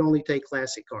today, I would only take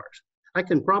classic cars. I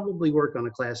can probably work on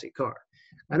a classic car.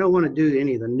 I don't want to do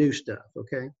any of the new stuff.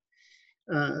 Okay.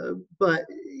 But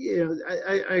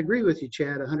I agree with you,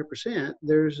 Chad, 100%.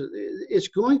 It's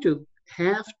going to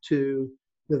have to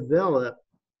develop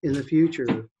in the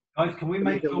future. Guys, can we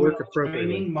make sure we're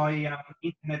streaming? My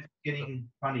internet's getting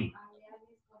funny.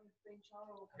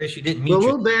 Chris, you didn't Well, mute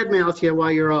we'll badmouth you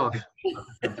while you're off.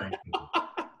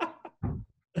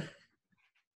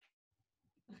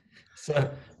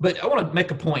 So, but I want to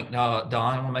make a point, Don.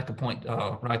 I want to make a point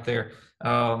right there.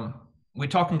 We're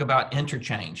talking about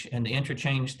interchange and the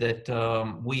interchange that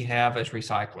we have as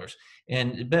recyclers.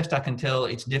 And the best I can tell,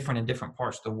 it's different in different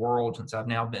parts of the world since I've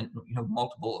now been,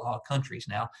 multiple countries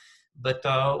now. But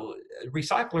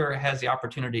recycler has the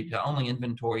opportunity to only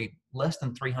inventory less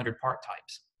than 300 part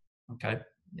types. Okay,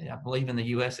 I believe in the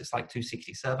U.S. it's like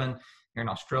 267. Here in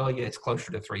Australia, it's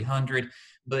closer to 300.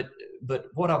 But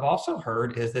what I've also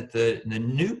heard is that the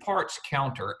new parts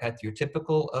counter at your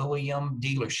typical OEM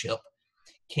dealership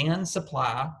can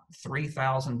supply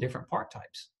 3,000 different part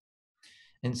types.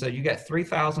 And so you got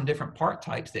 3,000 different part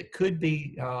types that could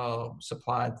be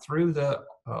supplied through the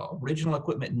original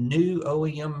equipment, new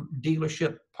OEM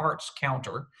dealership parts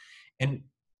counter. And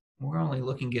we're only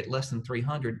looking at less than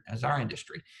 300 as our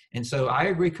industry. And so I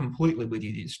agree completely with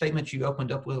you. The statement you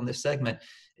opened up with in this segment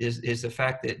is the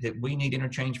fact that we need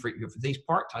interchange for these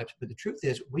part types. But the truth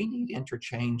is we need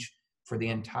interchange for the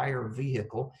entire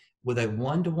vehicle with a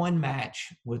one-to-one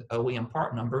match with OEM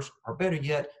part numbers, or better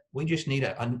yet, we just need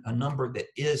a number that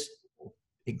is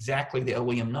exactly the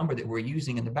OEM number that we're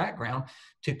using in the background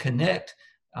to connect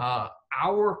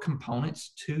our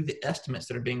components to the estimates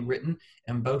that are being written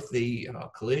in both the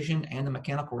collision and the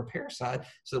mechanical repair side,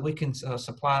 so that we can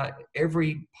supply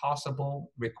every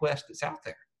possible request that's out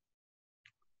there.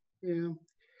 Yeah,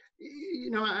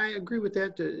 I agree with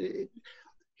that.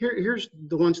 Here's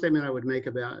the one statement I would make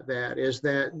about that is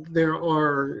that there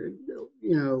are,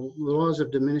 laws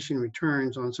of diminishing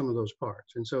returns on some of those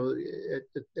parts. And so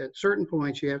at certain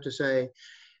points you have to say,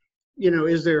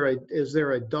 is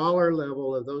there a dollar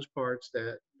level of those parts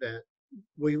that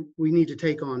we need to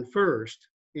take on first,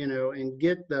 and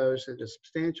get those at a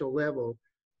substantial level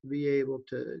to be able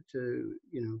to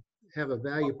have a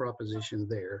value proposition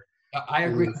there. I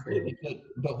agree completely,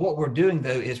 but what we're doing though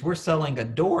is we're selling a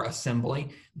door assembly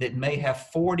that may have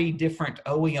 40 different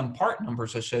OEM part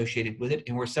numbers associated with it,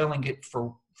 and we're selling it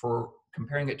for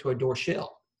comparing it to a door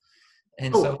shell.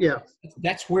 And so yeah,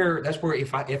 that's where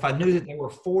if I knew that there were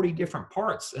 40 different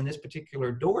parts in this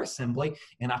particular door assembly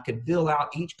and I could bill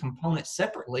out each component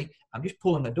separately, I'm just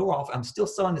pulling the door off. I'm still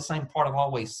selling the same part I've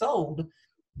always sold,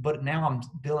 but now I'm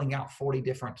billing out 40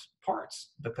 different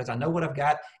parts because I know what I've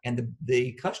got, and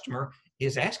the customer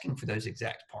is asking for those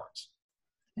exact parts.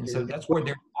 And so that's where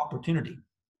there's opportunity.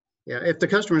 Yeah, if the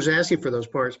customer is asking for those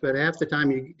parts, but half the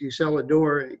time you sell a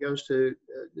door and it goes to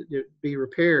be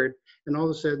repaired, and all of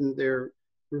a sudden they're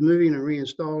removing and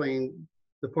reinstalling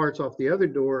the parts off the other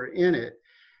door in it.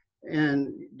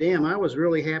 And damn, I was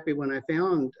really happy when I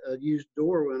found a used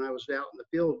door when I was out in the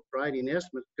field writing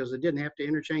estimates, because I didn't have to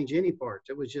interchange any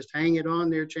parts. It was just hang it on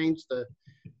there, change the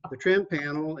trim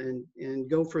panel, and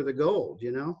go for the gold,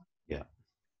 Yeah.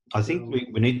 I think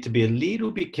we need to be a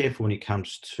little bit careful when it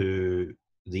comes to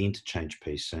the interchange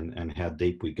piece and how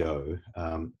deep we go.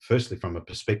 Firstly, from a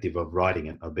perspective of writing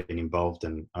it, I've been involved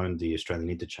and owned the Australian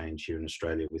Interchange here in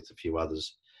Australia with a few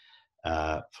others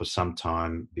for some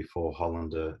time before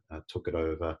Hollander took it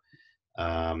over.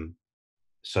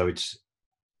 So it's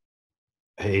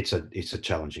a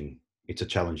challenging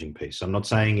piece. I'm not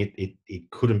saying it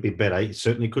couldn't be better. It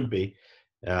certainly could be.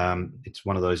 It's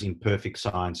one of those imperfect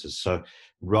sciences. So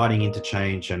writing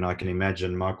interchange, and I can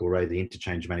imagine Michael Ray, the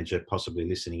interchange manager, possibly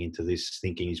listening into this,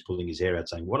 thinking he's pulling his hair out,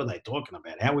 saying, "What are they talking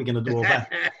about? How are we going to do all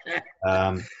that?"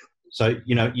 So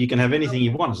you can have anything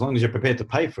you want as long as you're prepared to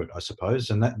pay for it, I suppose.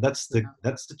 And that's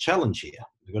the challenge here.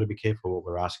 We've got to be careful what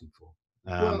we're asking for.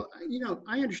 Well,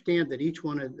 I understand that each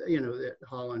one of, that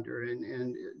Hollander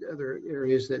and other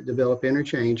areas that develop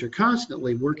interchange are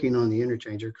constantly working on the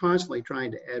interchange, are constantly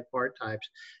trying to add part types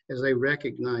as they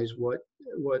recognize what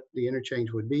the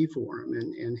interchange would be for them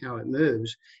and how it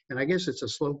moves. And I guess it's a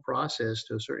slow process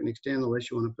to a certain extent, unless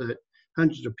you want to put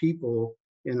hundreds of people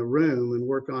in a room and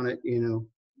work on it,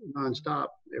 nonstop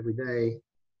every day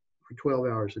for 12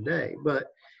 hours a day.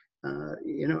 But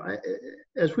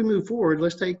as we move forward,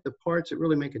 let's take the parts that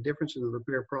really make a difference in the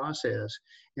repair process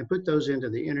and put those into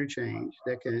the interchange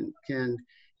that can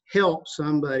help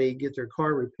somebody get their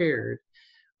car repaired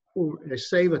or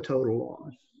save a total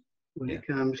loss when it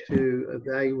comes to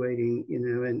evaluating,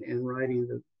 and writing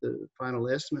the final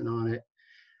estimate on it.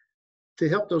 to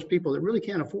help those people that really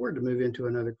can't afford to move into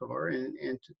another car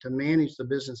and to manage the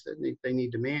business that they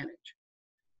need to manage.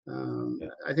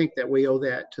 I think that we owe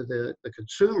that to the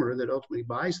consumer that ultimately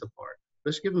buys the part.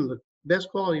 Let's give them the best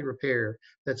quality repair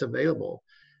that's available.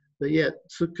 But yet,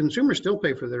 so consumers still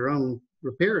pay for their own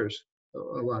repairs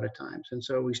a lot of times. And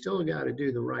so we still got to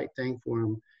do the right thing for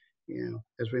them,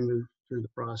 as we move through the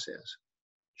process.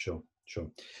 Sure.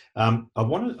 I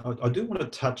do want to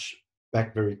touch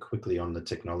back very quickly on the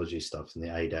technology stuff and the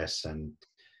ADAS and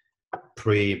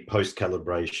post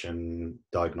calibration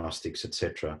diagnostics,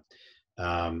 etc.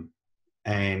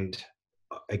 And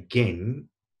again,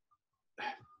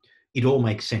 it all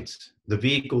makes sense. The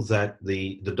vehicle that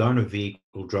the donor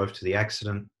vehicle drove to the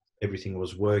accident, everything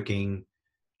was working.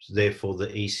 Therefore, the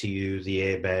ECU, the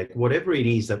airbag, whatever it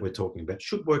is that we're talking about,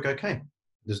 should work okay.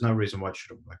 There's no reason why it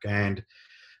shouldn't work. And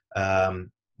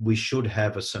we should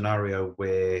have a scenario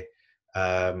where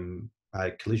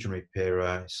a collision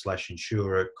repairer /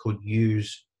 insurer could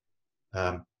use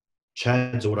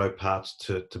Chad's Auto Parts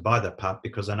to buy that part,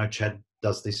 because I know Chad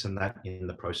does this and that in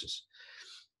the process.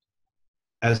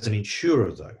 As an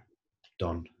insurer, though,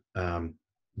 Don,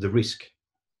 the risk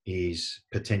is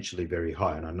potentially very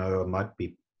high. And I know I might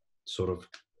be sort of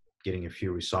getting a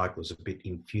few recyclers a bit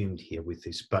infumed here with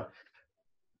this, but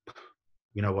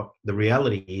you know what? The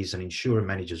reality is an insurer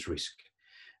manages risk.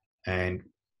 And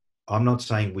I'm not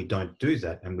saying we don't do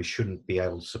that and we shouldn't be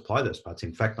able to supply those parts.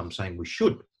 In fact, I'm saying we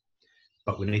should,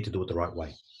 but we need to do it the right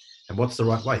way. And what's the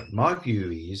right way? My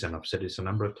view is, and I've said this a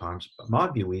number of times, but my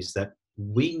view is that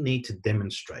we need to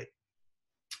demonstrate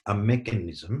a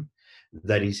mechanism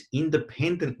that is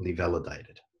independently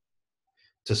validated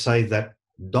to say that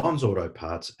Don's Auto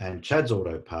Parts and Chad's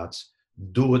Auto Parts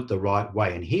do it the right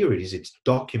way. And here it is, it's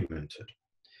documented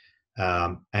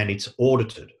and it's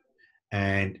audited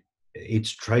and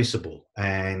it's traceable,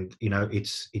 and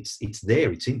it's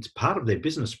there. It's part of their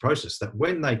business process that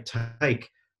when they take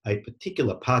a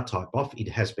particular part type off, it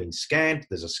has been scanned.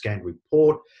 There's a scanned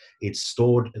report. It's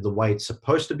stored the way it's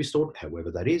supposed to be stored,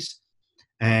 however that is,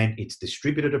 and it's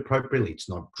distributed appropriately. It's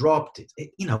not dropped.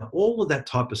 All of that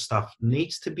type of stuff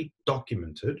needs to be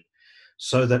documented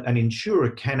so that an insurer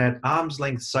can at arm's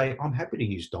length say, I'm happy to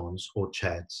use Don's or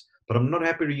Chad's, but I'm not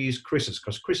happy to use Chris's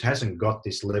because Chris hasn't got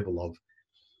this level of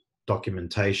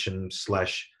documentation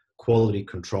 / quality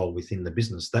control within the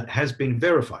business that has been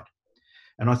verified.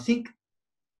 And I think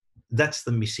that's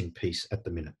the missing piece at the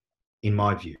minute, in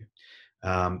my view.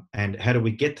 And how do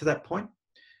we get to that point?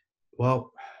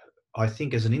 Well, I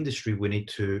think as an industry, we need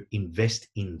to invest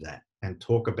in that and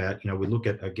talk about, we look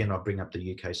at, again, I'll bring up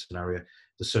the UK scenario,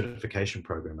 the certification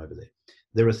program over there.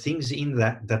 There are things in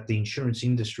that the insurance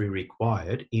industry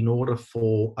required in order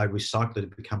for a recycler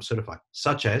to become certified,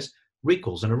 such as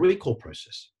recalls and a recall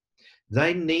process.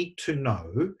 They need to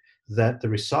know that the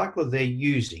recycler they're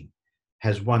using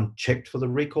has one, checked for the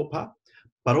recall part,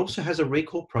 but also has a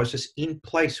recall process in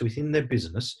place within their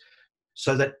business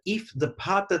so that if the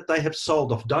part that they have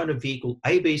sold off donor vehicle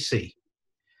ABC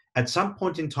at some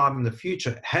point in time in the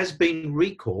future has been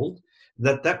recalled,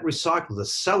 that recycler, the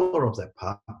seller of that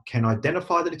part, can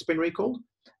identify that it's been recalled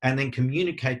and then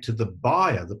communicate to the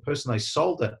buyer, the person they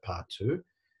sold that part to,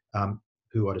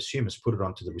 who I'd assume has put it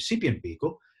onto the recipient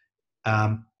vehicle,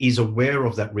 is aware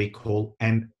of that recall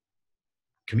and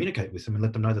communicate with them and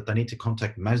let them know that they need to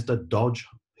contact Mazda, Dodge,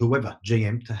 whoever,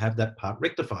 GM, to have that part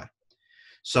rectified.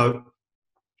 So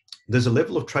there's a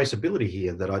level of traceability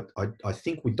here that I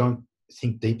think we don't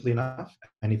think deeply enough.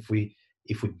 And if we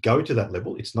go to that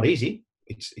level, it's not easy,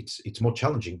 it's more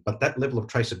challenging, but that level of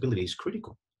traceability is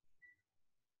critical.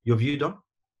 Your view, Don?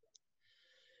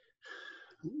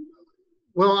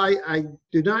 Well, I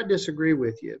do not disagree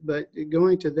with you, but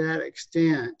going to that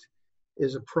extent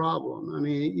is a problem. I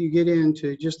mean, you get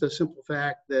into just the simple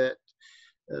fact that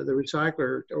the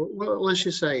recycler, well, let's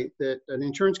just say that an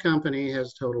insurance company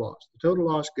has total loss. The total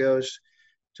loss goes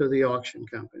to the auction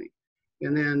company.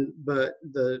 And then, but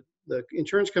the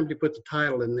insurance company put the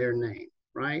title in their name,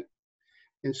 right?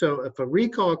 And so if a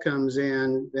recall comes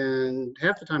in, then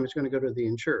half the time it's going to go to the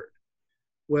insured.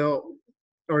 Well,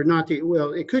 or not the,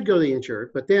 well, it could go to the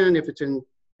insured, but then if it's in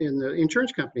the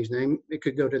insurance company's name, it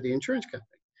could go to the insurance company.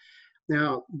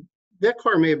 Now, that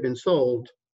car may have been sold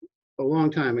a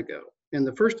long time ago. And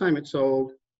the first time it's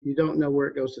sold, you don't know where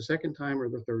it goes the second time or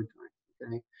the third time,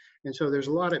 okay? And so there's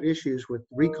a lot of issues with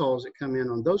recalls that come in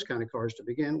on those kind of cars to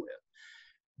begin with.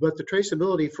 But the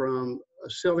traceability from a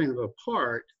selling of a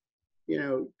part,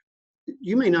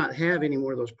 you may not have any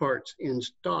more of those parts in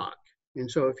stock. And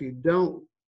so if you don't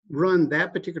run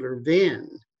that particular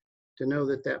VIN to know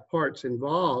that that part's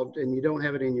involved and you don't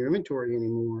have it in your inventory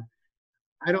anymore,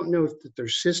 I don't know if that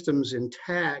there's systems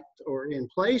intact or in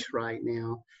place right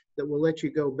now that will let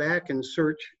you go back and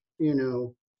search,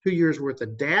 2 years worth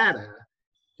of data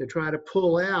to try to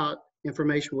pull out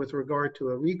information with regard to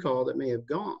a recall that may have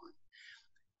gone.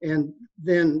 And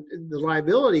then the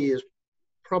liability is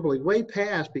probably way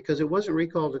past because it wasn't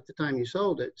recalled at the time you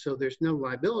sold it. So there's no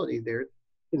liability there.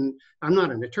 And I'm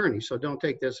not an attorney, so don't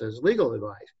take this as legal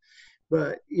advice.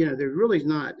 But, there really is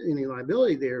not any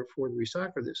liability there for the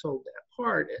recycler that sold that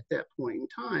part at that point in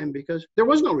time because there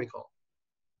was no recall.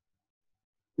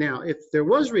 Now, if there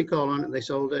was recall on it and they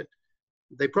sold it,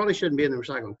 they probably shouldn't be in the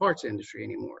recycling parts industry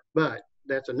anymore. But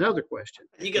that's another question.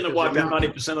 You're going to wipe out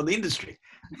 90% of the industry.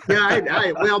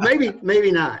 Yeah, well,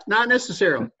 maybe not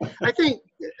necessarily. I think,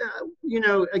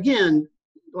 again,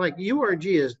 like URG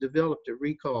has developed a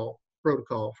recall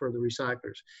protocol for the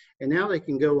recyclers. And now they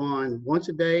can go on once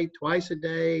a day, twice a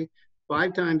day,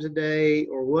 5 times a day,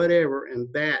 or whatever,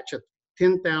 and batch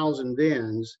 10,000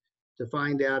 VINs to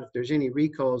find out if there's any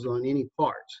recalls on any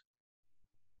parts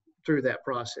through that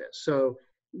process. So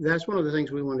that's one of the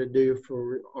things we want to do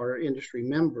for our industry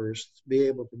members, to be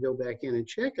able to go back in and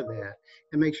check that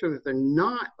and make sure that they're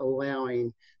not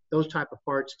allowing those type of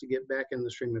parts to get back in the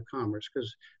stream of commerce,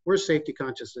 because we're safety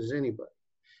conscious as anybody.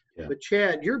 Yeah. But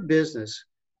Chad, your business,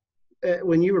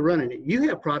 when you were running it, you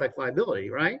have product liability,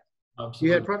 right? Absolutely.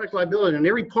 You had product liability on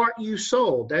every part you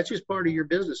sold. That's just part of your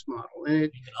business model. And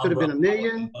it could have been $1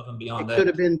 million. It could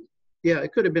have been,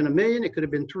 it could have been $1 million. It could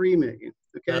have been $3 million.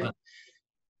 Okay.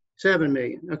 $7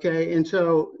 million. Okay. And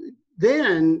so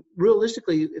then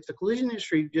realistically, if the collision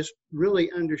industry just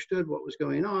really understood what was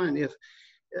going on, if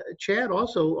Chad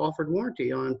also offered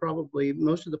warranty on probably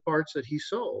most of the parts that he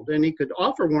sold, and he could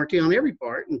offer warranty on every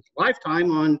part and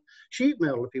lifetime on sheet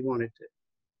metal if he wanted to,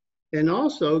 and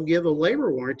also give a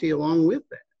labor warranty along with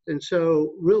that. And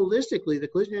so realistically, the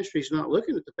collision industry is not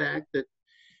looking at the fact that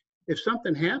if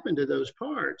something happened to those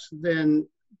parts, then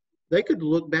they could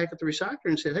look back at the recycler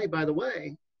and say, hey, by the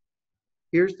way,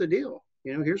 here's the deal.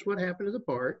 Here's what happened to the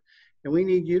part, and we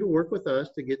need you to work with us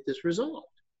to get this resolved.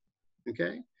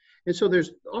 Okay. And so there's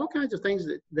all kinds of things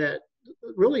that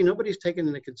really nobody's taken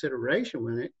into consideration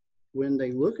when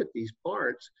they look at these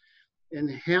parts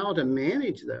and how to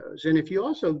manage those. And if you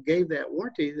also gave that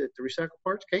warranty that the recycled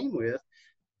parts came with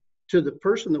to the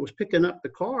person that was picking up the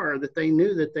car, that they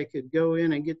knew that they could go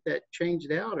in and get that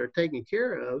changed out or taken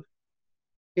care of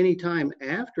anytime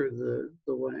after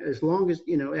as long as,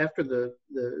 after the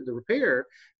repair,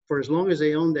 for as long as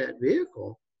they own that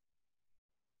vehicle,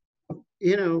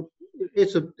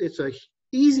 it's a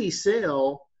easy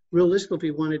sell realistically if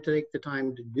you wanted to take the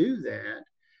time to do that.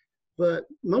 But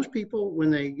most people, when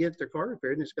they get their car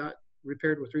repaired and it's got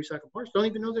repaired with recycled parts, don't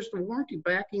even know there's the warranty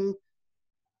backing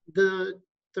the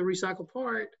recycled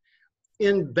part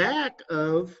in back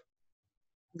of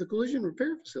the collision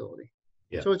repair facility.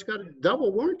 Yeah. So it's got a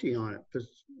double warranty on it because,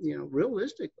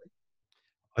 realistically.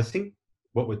 I think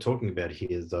what we're talking about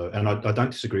here, though, and I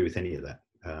don't disagree with any of that.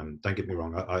 Don't get me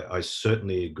wrong. I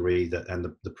certainly agree that, and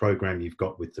the program you've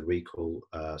got with the recall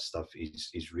stuff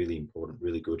is really important,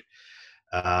 really good.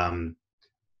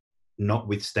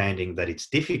 Notwithstanding that it's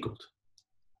difficult,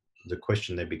 the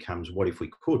question then becomes, what if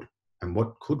we could? And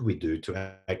what could we do to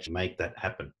actually make that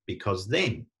happen? Because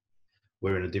then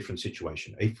we're in a different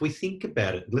situation. If we think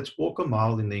about it, let's walk a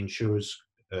mile in the insurer's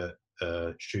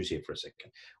shoes here for a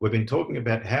second. We've been talking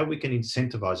about how we can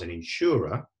incentivize an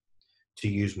insurer to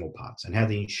use more parts and how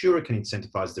the insurer can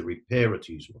incentivize the repairer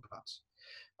to use more parts.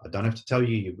 I don't have to tell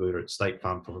you, you were at State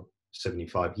Farm for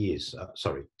 75 years.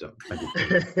 Sorry. Maybe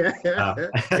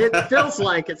it feels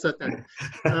like it's at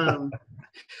that.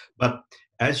 But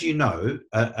as you know,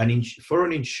 for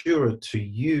an insurer to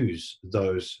use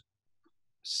those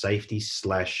safety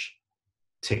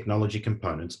 / technology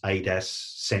components, ADAS,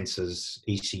 sensors,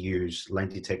 ECUs, lane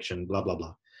detection, blah, blah,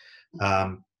 blah,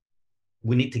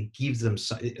 we need to give them,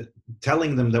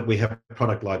 telling them that we have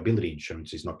product liability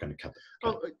insurance is not going to cover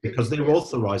it, because they're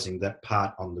authorizing that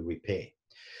part on the repair.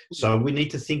 So we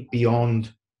need to think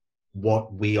beyond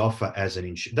what we offer as an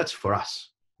insurer. That's for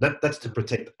us. That's to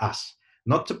protect us,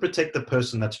 not to protect the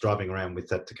person that's driving around with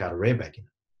that Takata airbag in it.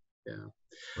 Yeah.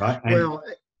 Right. And, well,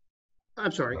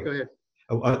 I'm sorry. Go ahead.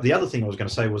 The other thing I was going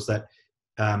to say was that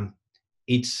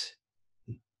it's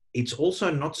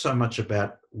also not so much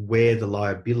about where the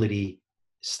liability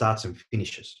starts and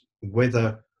finishes.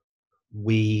 Whether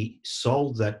we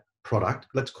sold that product,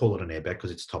 let's call it an airbag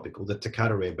because it's topical, the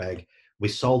Takata airbag, we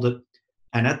sold it,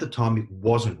 and at the time it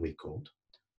wasn't recalled,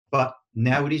 but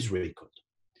now it is recalled.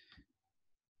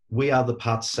 We are the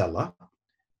parts seller.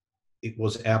 It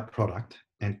was our product.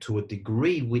 And to a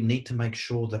degree, we need to make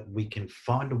sure that we can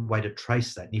find a way to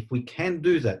trace that. And if we can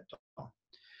do that,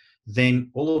 then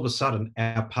all of a sudden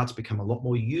our parts become a lot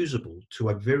more usable to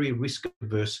a very risk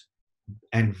averse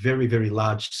and very, very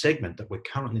large segment that we're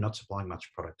currently not supplying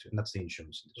much product to, and that's the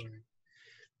insurance industry.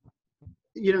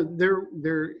 You know,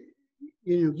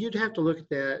 you'd have to look at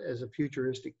that as a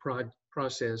futuristic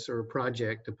process or a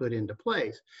project to put into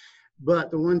place.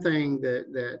 But the one thing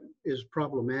that is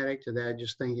problematic to that,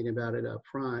 just thinking about it up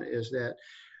front, is that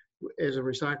as a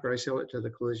recycler, I sell it to the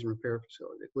collision repair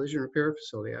facility. The collision repair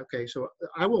facility, okay, so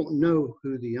I won't know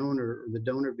who the owner or the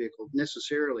donor vehicle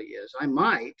necessarily is. I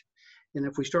might, and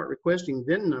if we start requesting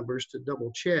VIN numbers to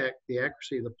double check the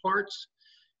accuracy of the parts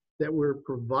that we're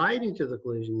providing to the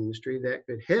collision industry, that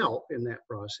could help in that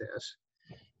process.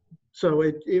 So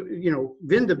you know,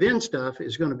 VIN to VIN stuff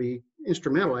is going to be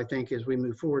instrumental, I think, as we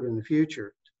move forward in the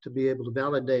future to be able to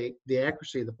validate the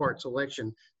accuracy of the part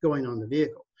selection going on the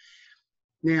vehicle.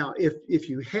 Now, if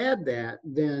you had that,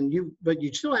 then but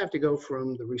you'd still have to go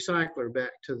from the recycler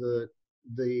back to the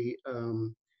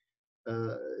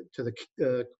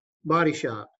body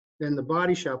shop. Then the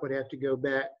body shop would have to go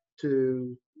back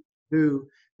to who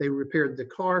they repaired the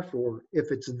car for,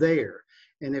 if it's there.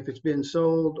 And if it's been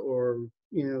sold or,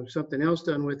 you know, something else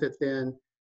done with it, then,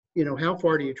 you know, how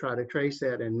far do you try to trace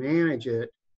that and manage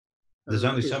it? There's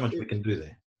only so much we can do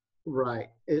there. Right,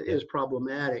 it is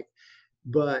problematic.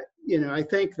 But, you know, I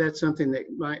think that's something that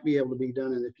might be able to be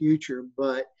done in the future.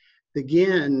 But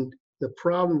again, the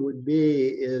problem would be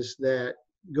is that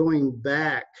going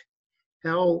back,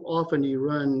 how often do you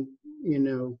run, you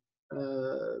know,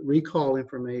 recall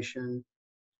information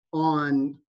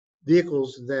on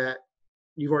vehicles that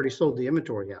you've already sold the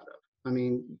inventory out of? I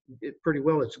mean, pretty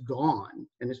well it's gone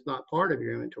and it's not part of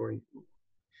your inventory.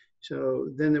 So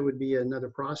then there would be another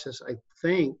process, I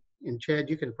think, and Chad,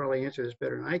 you can probably answer this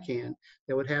better than I can,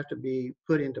 that would have to be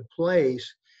put into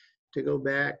place to go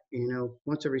back, you know,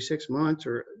 once every 6 months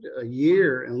or a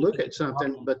year and look at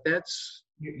something. But that's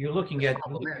you're looking at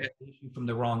the issue from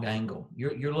the wrong angle.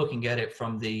 You're looking at it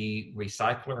from the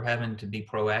recycler having to be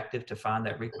proactive to find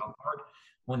that recall part,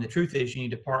 when the truth is you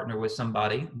need to partner with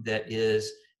somebody that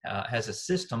is has a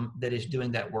system that is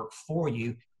doing that work for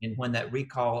you. And when that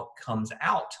recall comes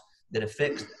out that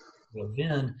affects the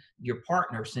VIN, your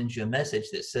partner sends you a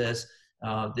message that says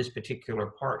this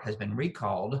particular part has been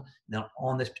recalled now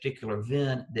on this particular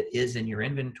VIN that is in your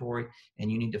inventory,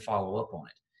 and you need to follow up on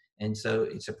it. And so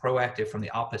it's a proactive from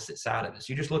the opposite side of it. So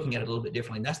you're just looking at it a little bit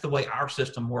differently. And that's the way our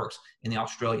system works in the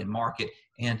Australian market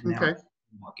and now the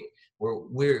market,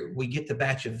 where we get the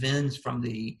batch of VINs from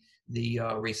the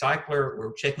recycler.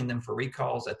 We're checking them for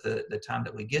recalls at the time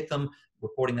that we get them,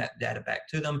 reporting that data back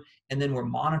to them, and then we're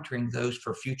monitoring those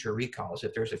for future recalls.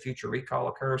 If there's a future recall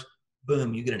occurs,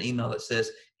 boom, you get an email that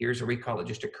says, here's a recall that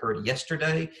just occurred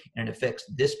yesterday, and it affects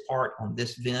this part on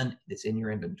this VIN that's in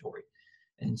your inventory.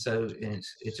 And so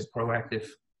it's a proactive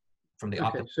from the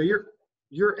opposite. So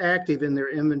you're active in their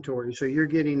inventory, so you're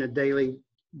getting a daily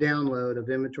download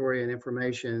of inventory and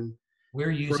information.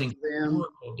 We're using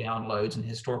historical downloads and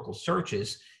historical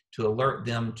searches to alert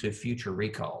them to future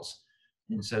recalls.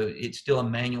 And so it's still a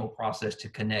manual process to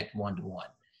connect one-to-one.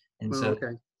 And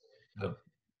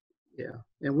yeah.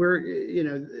 And we're, you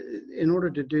know, in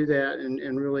order to do that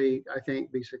and really, I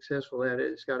think, be successful at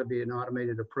it, it's got to be an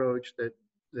automated approach that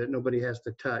nobody has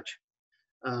to touch.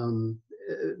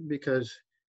 Because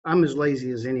I'm as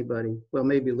lazy as anybody, well,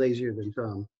 maybe lazier than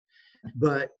some.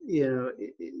 But, you know,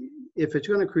 if it's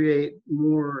going to create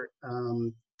more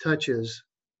touches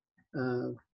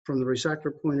from the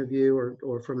recycler point of view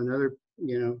or from another,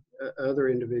 you know, other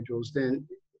individuals, then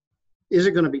is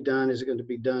it going to be done? Is it going to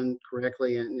be done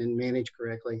correctly and managed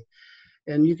correctly?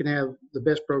 And you can have the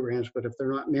best programs, but if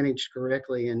they're not managed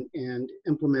correctly and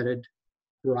implemented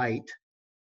right,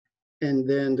 and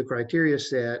then the criteria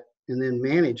set and then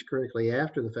managed correctly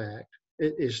after the fact,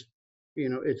 it is, you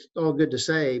know, it's all good to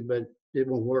say, but it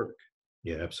won't work.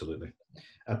 Yeah, absolutely.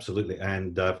 Absolutely.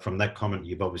 And from that comment,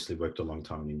 you've obviously worked a long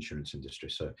time in the insurance industry.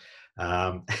 So,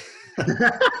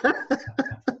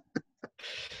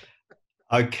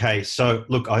 okay. So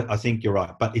look, I think you're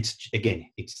right, but it's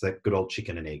that good old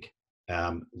chicken and egg.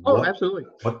 Absolutely.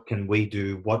 What can we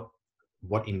do? What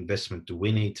investment do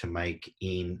we need to make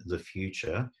in the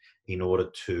future in order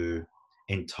to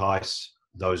entice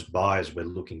those buyers we're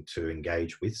looking to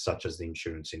engage with, such as the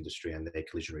insurance industry and their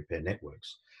collision repair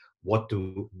networks? What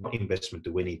investment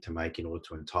do we need to make in order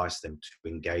to entice them to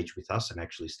engage with us and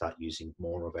actually start using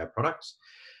more of our products?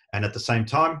 And at the same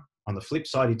time, on the flip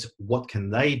side, it's what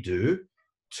can they do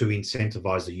to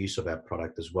incentivize the use of our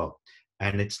product as well?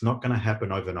 And it's not going to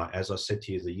happen overnight. As I said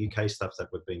to you, the UK stuff that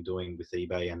we've been doing with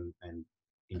eBay and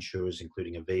insurers,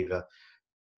 including Aviva,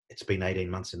 it's been 18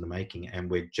 months in the making, and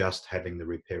we're just having the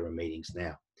repairer meetings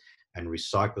now. And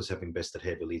recyclers have invested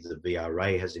heavily. The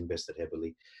VRA has invested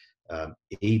heavily.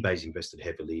 eBay's invested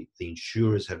heavily. The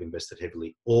insurers have invested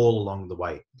heavily all along the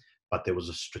way. But there was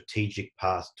a strategic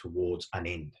path towards an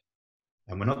end.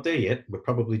 And we're not there yet. We're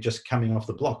probably just coming off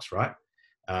the blocks, right?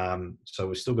 So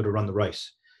we've still got to run the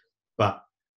race. But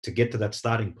to get to that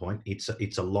starting point, it's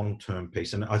a long-term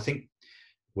piece. And I think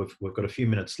we've got a few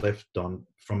minutes left, Don.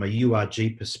 From a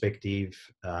URG perspective,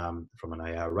 from an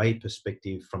ARA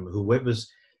perspective, from whoever's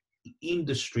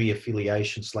industry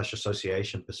affiliation /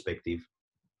 association perspective,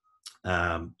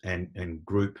 and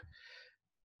group,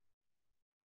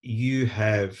 you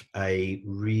have a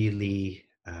really,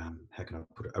 how can I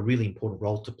put it, a really important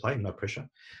role to play, no pressure,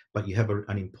 but you have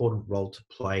an important role to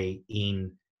play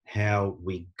in how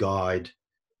we guide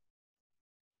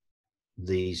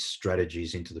these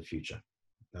strategies into the future.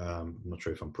 I'm not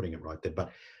sure if I'm putting it right there,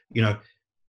 but, you know,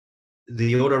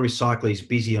 the auto recycler is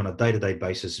busy on a day-to-day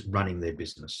basis running their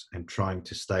business and trying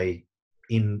to stay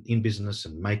in business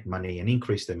and make money and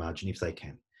increase their margin if they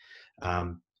can.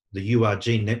 The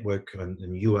URG network and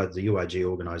the URG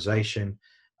organization,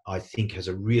 I think, has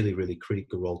a really, really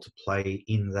critical role to play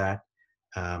in that,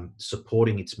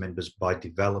 supporting its members by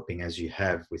developing, as you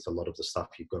have with a lot of the stuff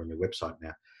you've got on your website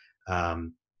now,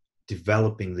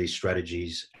 developing these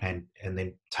strategies and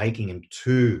then taking them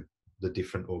to the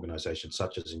different organizations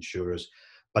such as insurers,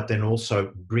 but then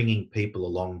also bringing people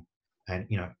along and,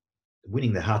 you know,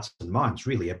 winning their hearts and minds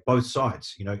really at both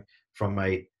sides, you know, from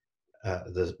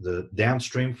the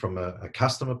downstream from a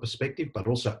customer perspective, but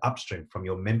also upstream from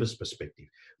your members' perspective.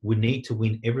 We need to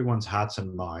win everyone's hearts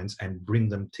and minds and bring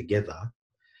them together,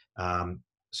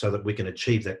 so that we can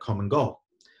achieve that common goal.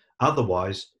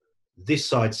 Otherwise, this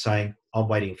side saying, I'm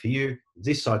waiting for you,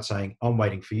 this side saying, I'm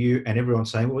waiting for you, and everyone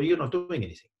saying, well, you're not doing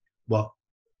anything. Well,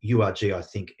 URG, I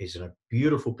think, is in a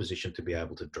beautiful position to be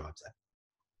able to drive that.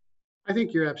 I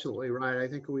think you're absolutely right. I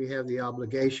think we have the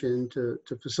obligation to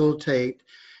facilitate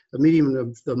a meeting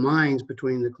of the minds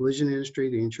between the collision industry,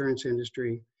 the insurance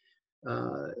industry,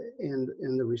 and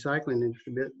the recycling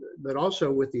industry, but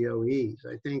also with the OEs.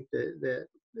 I think that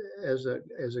as a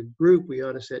group, we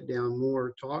ought to sit down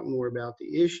more, talk more about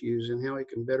the issues and how we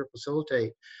can better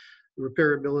facilitate the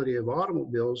repairability of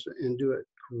automobiles and do it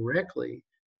correctly,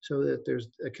 so that there's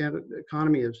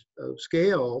economy of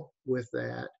scale with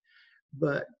that.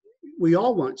 But we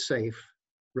all want safe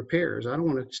repairs. I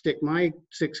don't want to stick my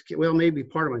 6 kids, well, maybe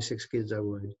part of my 6 kids I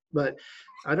would, but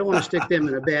I don't want to stick them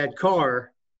in a bad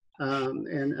car, and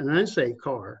an unsafe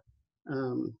car,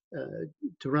 to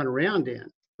run around in.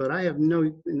 But I have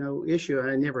no issue,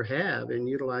 I never have, in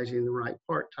utilizing the right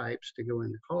part types to go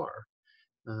in the car.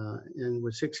 And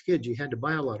with 6 kids, you had to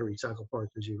buy a lot of recycled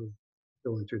parts as you were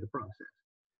going through the process.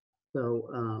 So,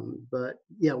 but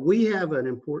yeah, we have an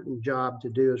important job to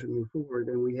do as we move forward,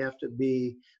 and we have to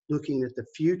be looking at the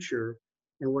future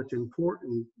and what's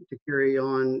important to carry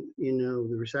on, you know,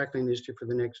 the recycling industry for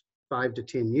the next 5 to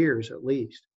 10 years at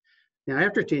least. Now,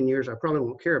 after 10 years, I probably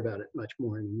won't care about it much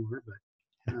more anymore, but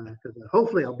because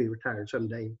hopefully I'll be retired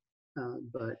someday.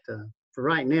 But for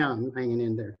right now, I'm hanging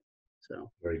in there. So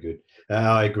very good.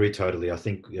 I agree totally. I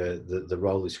think the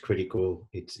role is critical.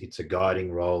 It's a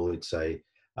guiding role. It's a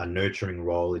nurturing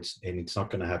role. It's not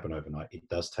going to happen overnight. It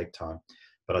does take time,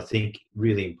 but I think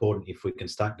really important if we can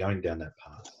start going down that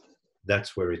path.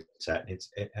 That's where it's at.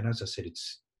 And as I said,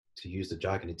 it's, to use the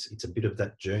jargon, it's a bit of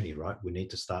that journey, right? We need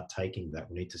to start taking that.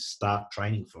 We need to start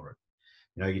training for it.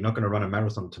 You know, you're not going to run a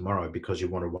marathon tomorrow because you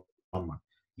want to run one.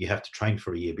 You have to train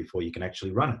for a year before you can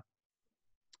actually run it.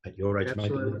 At your age,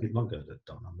 maybe a little bit longer,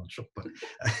 Don, I'm not sure. But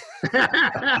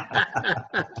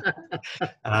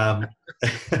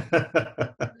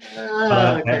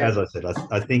as I said,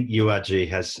 I think URG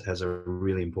has a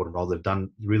really important role. They've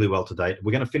done really well to date.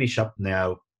 We're going to finish up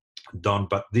now, Don,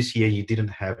 but this year you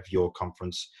didn't have your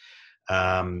conference.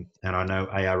 And I know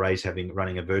ARA's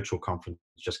running a virtual conference,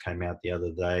 just came out the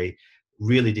other day.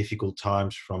 Really difficult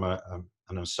times from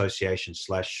an association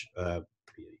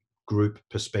 / group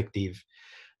perspective.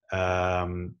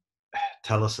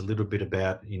 Tell us a little bit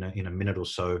about, you know, in a minute or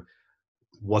so,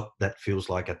 what that feels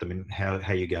like at the minute,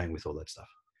 how you're going with all that stuff.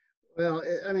 Well,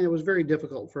 I mean, it was very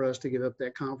difficult for us to give up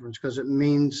that conference because it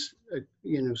means,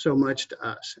 you know, so much to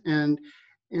us. And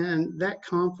that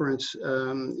conference,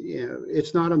 you know,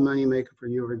 it's not a moneymaker for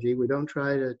URG. We don't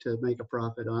try to make a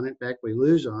profit on it. In fact, we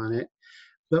lose on it.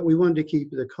 But we wanted to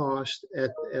keep the cost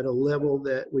at a level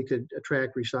that we could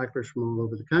attract recyclers from all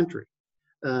over the country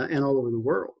and all over the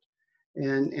world.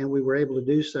 and we were able to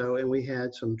do so, and we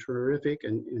had some terrific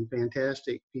and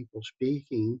fantastic people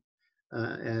speaking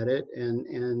at it,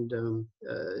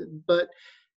 but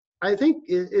I think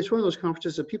it's one of those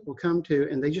conferences that people come to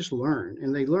and they just learn,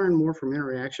 and they learn more from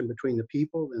interaction between the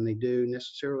people than they do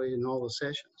necessarily in all the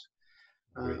sessions.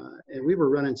 And we were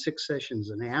running 6 sessions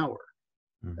an hour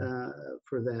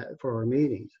for our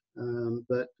meetings.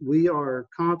 But we are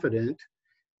confident,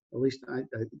 at least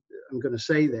I'm going to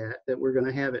say that we're going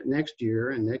to have it next year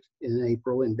and in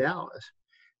April in Dallas.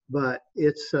 But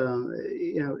it's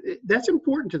that's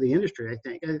important to the industry.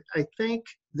 I think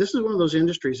this is one of those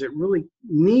industries that really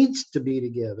needs to be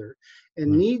together and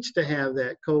needs to have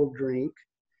that cold drink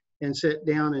and sit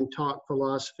down and talk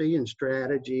philosophy and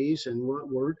strategies and what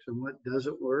works and what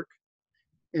doesn't work,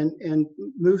 and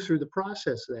move through the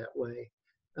process that way.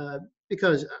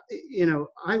 Because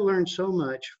I learned so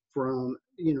much from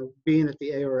being at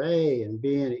the ARA and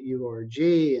being at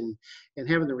URG and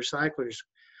having the recyclers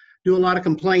do a lot of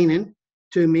complaining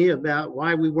to me about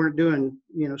why we weren't doing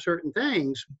certain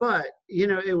things, but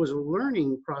it was a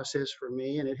learning process for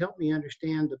me, and it helped me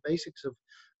understand the basics of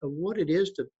what it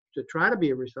is to try to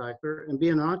be a recycler and be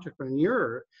an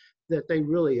entrepreneur that they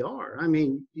really are. I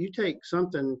mean, you take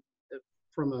something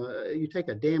you take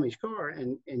a damaged car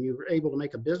and you're able to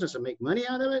make a business and make money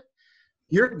out of it,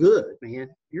 you're good, man.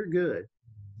 You're good.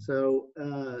 So,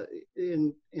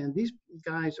 and these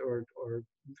guys are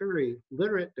very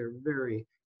literate. They're very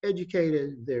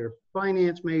educated. They're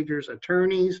finance majors,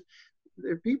 attorneys.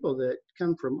 They're people that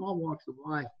come from all walks of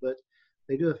life, but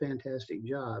they do a fantastic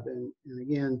job. And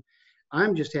again,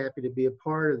 I'm just happy to be a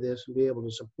part of this and be able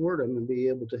to support them and be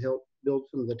able to help build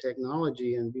some of the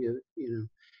technology and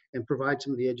and provide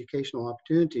some of the educational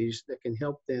opportunities that can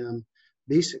help them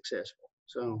be successful.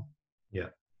 So, yeah.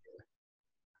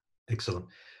 Excellent.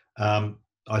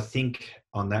 I think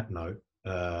on that note,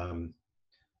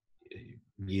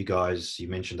 you guys, you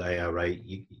mentioned ARA,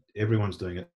 everyone's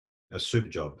doing a super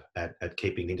job at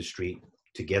keeping the industry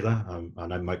together. I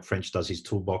know Mike French does his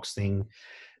toolbox thing.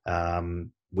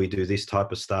 We do this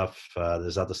type of stuff.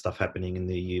 There's other stuff happening in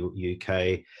the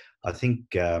UK. I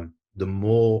think the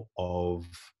more of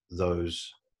those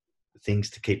things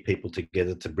to keep people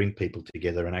together, to bring people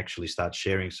together and actually start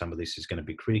sharing some of this is going to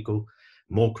be critical,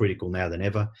 more critical now than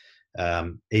ever.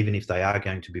 Even if they are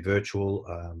going to be virtual,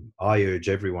 I urge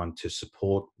everyone to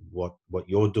support what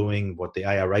you're doing, what the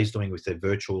ARA is doing with their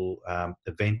virtual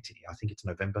event. I think it's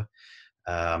November.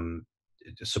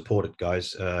 Support it,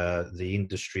 guys. The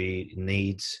industry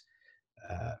needs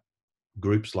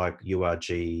groups like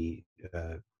URG,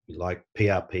 like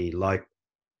PRP, like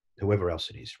whoever else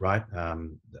it is, right?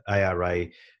 The ARA,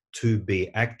 to be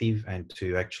active and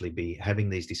to actually be having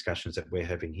these discussions that we're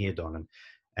having here, Don.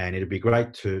 And it'd be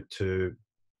great to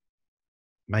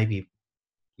maybe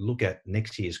look at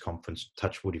next year's conference,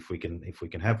 touch wood, if we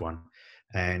can have one,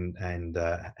 and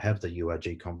have the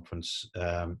URG conference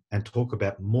and talk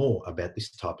about more about this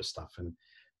type of stuff. And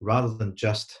rather than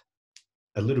just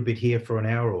a little bit here for an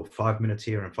hour or 5 minutes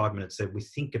here and 5 minutes there, we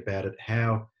think about it,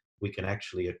 how we can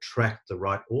actually attract the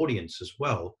right audience as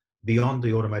well beyond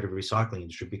the automotive recycling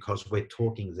industry, because we're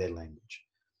talking their language.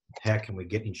 How can we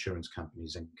get insurance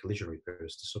companies and collision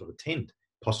repairers to sort of attend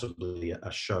possibly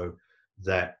a show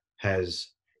that has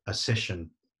a session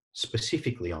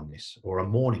specifically on this, or a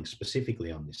morning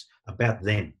specifically on this, about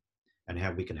them and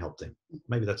how we can help them?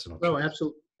 Maybe that's an option. Oh,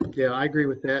 absolutely. Yeah, I agree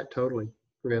with that totally,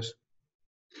 Chris.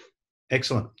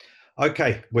 Excellent.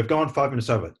 Okay, we've gone 5 minutes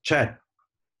over. Chad,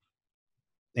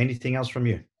 anything else from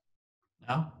you?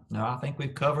 No, I think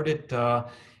we've covered it.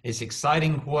 It's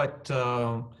exciting what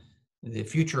the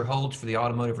future holds for the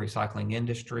automotive recycling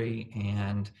industry,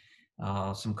 and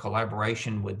some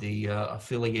collaboration with the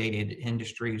affiliated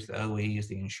industries, the OEs,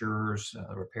 the insurers,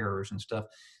 repairers and stuff,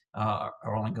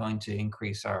 are only going to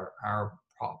increase our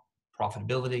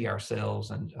profitability, our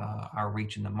sales, and our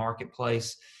reach in the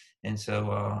marketplace. And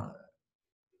so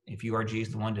if URG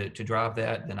is the one to drive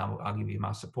that, then I'll give you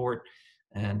my support.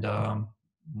 And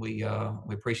we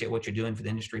appreciate what you're doing for the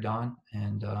industry, Don,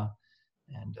 and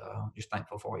just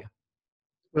thankful for you.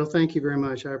 Well, thank you very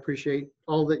much. I appreciate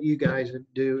all that you guys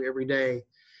do every day.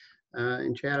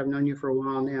 And Chad, I've known you for a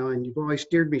while now, and you've always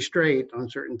steered me straight on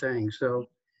certain things. So,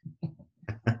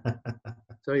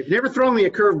 so you've never thrown me a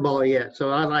curveball yet. So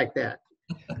I like that.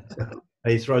 So,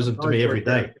 he throws them to me every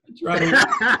day. That's right.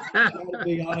 To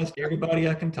be honest, everybody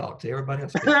I can talk to, everybody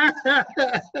else.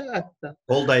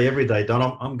 All day, every day,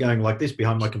 Don. I'm going like this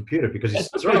behind my computer because it's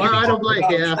throwing. I don't like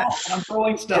it. Yeah. I'm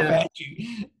throwing stuff at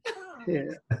you.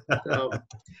 Yeah. So,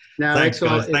 no, Thanks,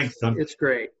 guys. Thanks, Don. It's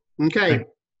great. Okay.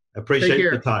 Appreciate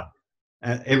your time.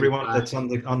 Everyone that's on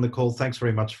the call, thanks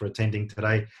very much for attending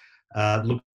today.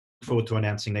 Look forward to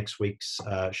announcing next week's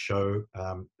show.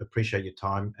 Appreciate your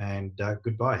time, and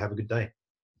goodbye. Have a good day.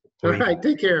 All right,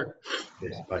 take care.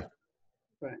 Yes, bye.